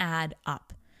does add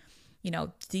up.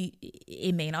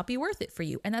 It may not be worth it for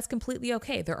you, and that's completely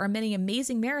okay. There are many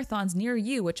amazing marathons near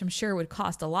you, which I'm sure would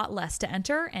cost a lot less to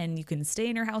enter, and you can stay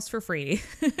in your house for free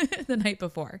the night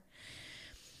before.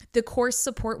 The course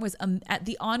support was at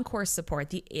the on-course support,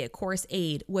 the course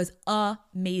aid was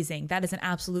amazing. That is an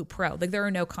absolute pro. Like, there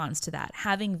are no cons to that.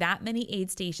 Having that many aid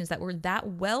stations that were that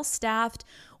well-staffed,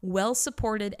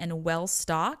 well-supported, and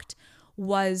well-stocked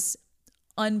was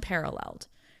unparalleled.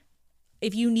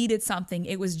 If you needed something,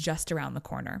 it was just around the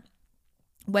corner.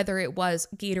 Whether it was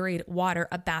Gatorade, water,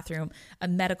 a bathroom, a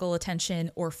medical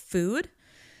attention, or food,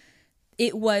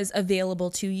 it was available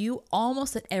to you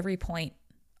almost at every point,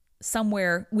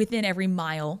 somewhere within every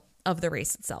mile of the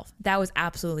race itself. That was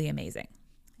absolutely amazing.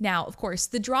 Now, of course,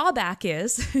 the drawback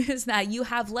is that you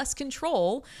have less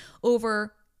control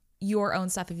over your own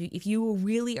stuff. If you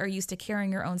really are used to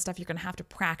carrying your own stuff, you're going to have to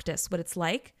practice what it's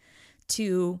like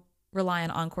to rely on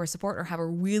on-course support or have a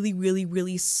really, really,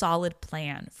 really solid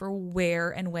plan for where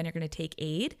and when you're going to take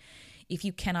aid if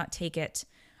you cannot take it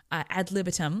ad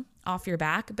libitum off your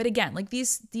back. But again, like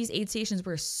these aid stations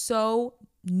were so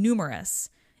numerous,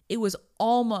 it was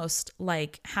almost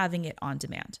like having it on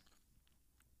demand.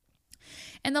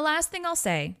 And the last thing I'll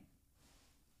say,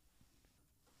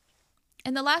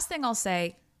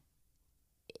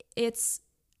 it's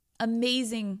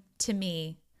amazing to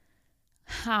me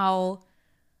how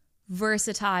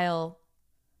versatile,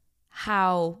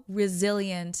 how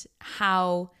resilient,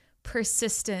 how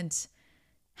persistent,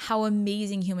 how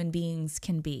amazing human beings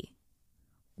can be.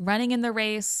 Running in the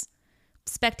race,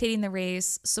 spectating the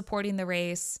race, supporting the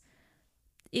race,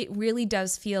 it really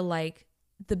does feel like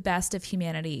the best of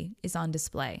humanity is on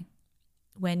display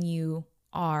when you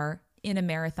are in a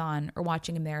marathon or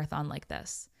watching a marathon like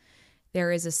this.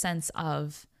 There is a sense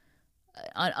of,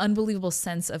 an unbelievable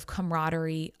sense of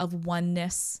camaraderie, of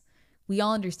oneness. We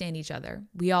all understand each other.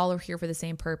 We all are here for the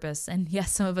same purpose. And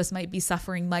yes, some of us might be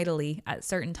suffering mightily at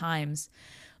certain times,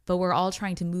 but we're all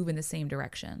trying to move in the same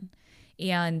direction.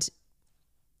 And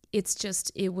it's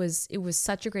just, it was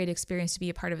such a great experience to be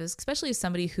a part of this, especially as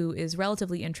somebody who is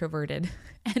relatively introverted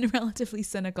and relatively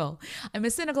cynical. I'm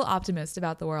a cynical optimist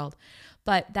about the world,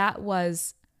 but that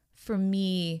was, for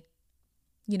me,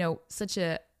 such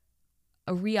a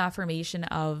reaffirmation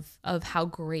of how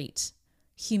great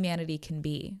humanity can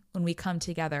be when we come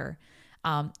together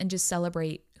and just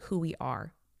celebrate who we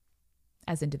are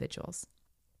as individuals.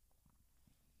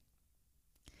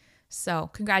 So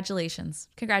congratulations.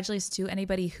 Congratulations to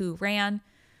anybody who ran.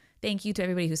 Thank you to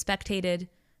everybody who spectated,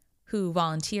 who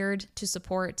volunteered to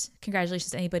support.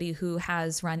 Congratulations to anybody who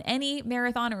has run any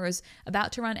marathon or is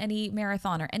about to run any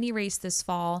marathon or any race this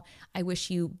fall. I wish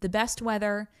you the best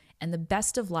weather and the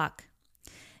best of luck.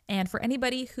 And for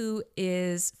anybody who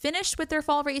is finished with their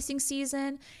fall racing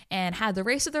season and had the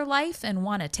race of their life and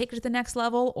want to take it to the next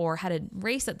level, or had a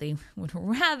race that they would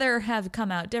rather have come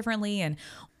out differently and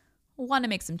want to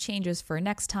make some changes for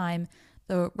next time,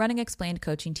 the Running Explained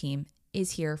coaching team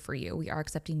is here for you. We are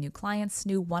accepting new clients,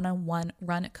 new one-on-one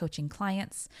run coaching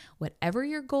clients. Whatever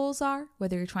your goals are,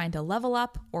 whether you're trying to level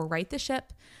up or right the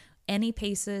ship, any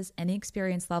paces, any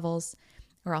experience levels,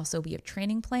 or also we have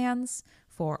training plans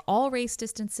for all race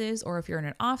distances, or if you're in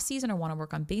an off season or want to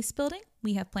work on base building,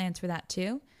 we have plans for that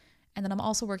too. And then I'm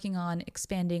also working on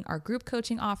expanding our group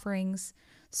coaching offerings,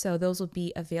 so those will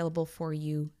be available for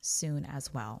you soon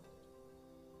as well.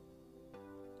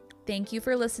 Thank you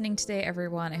for listening today,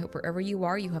 everyone. I hope wherever you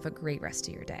are, you have a great rest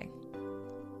of your day.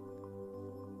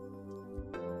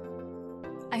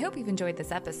 I hope you've enjoyed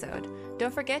this episode.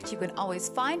 Don't forget, you can always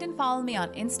find and follow me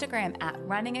on Instagram at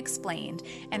Running Explained.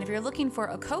 And if you're looking for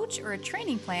a coach or a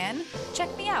training plan,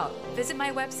 check me out. Visit my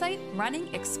website,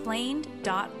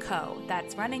 runningexplained.co.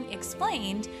 That's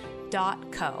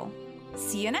runningexplained.co.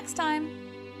 See you next time.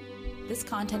 This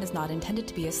content is not intended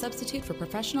to be a substitute for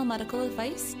professional medical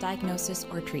advice, diagnosis,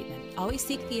 or treatment. Always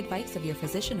seek the advice of your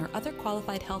physician or other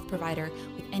qualified health provider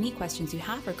with any questions you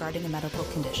have regarding a medical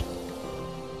condition.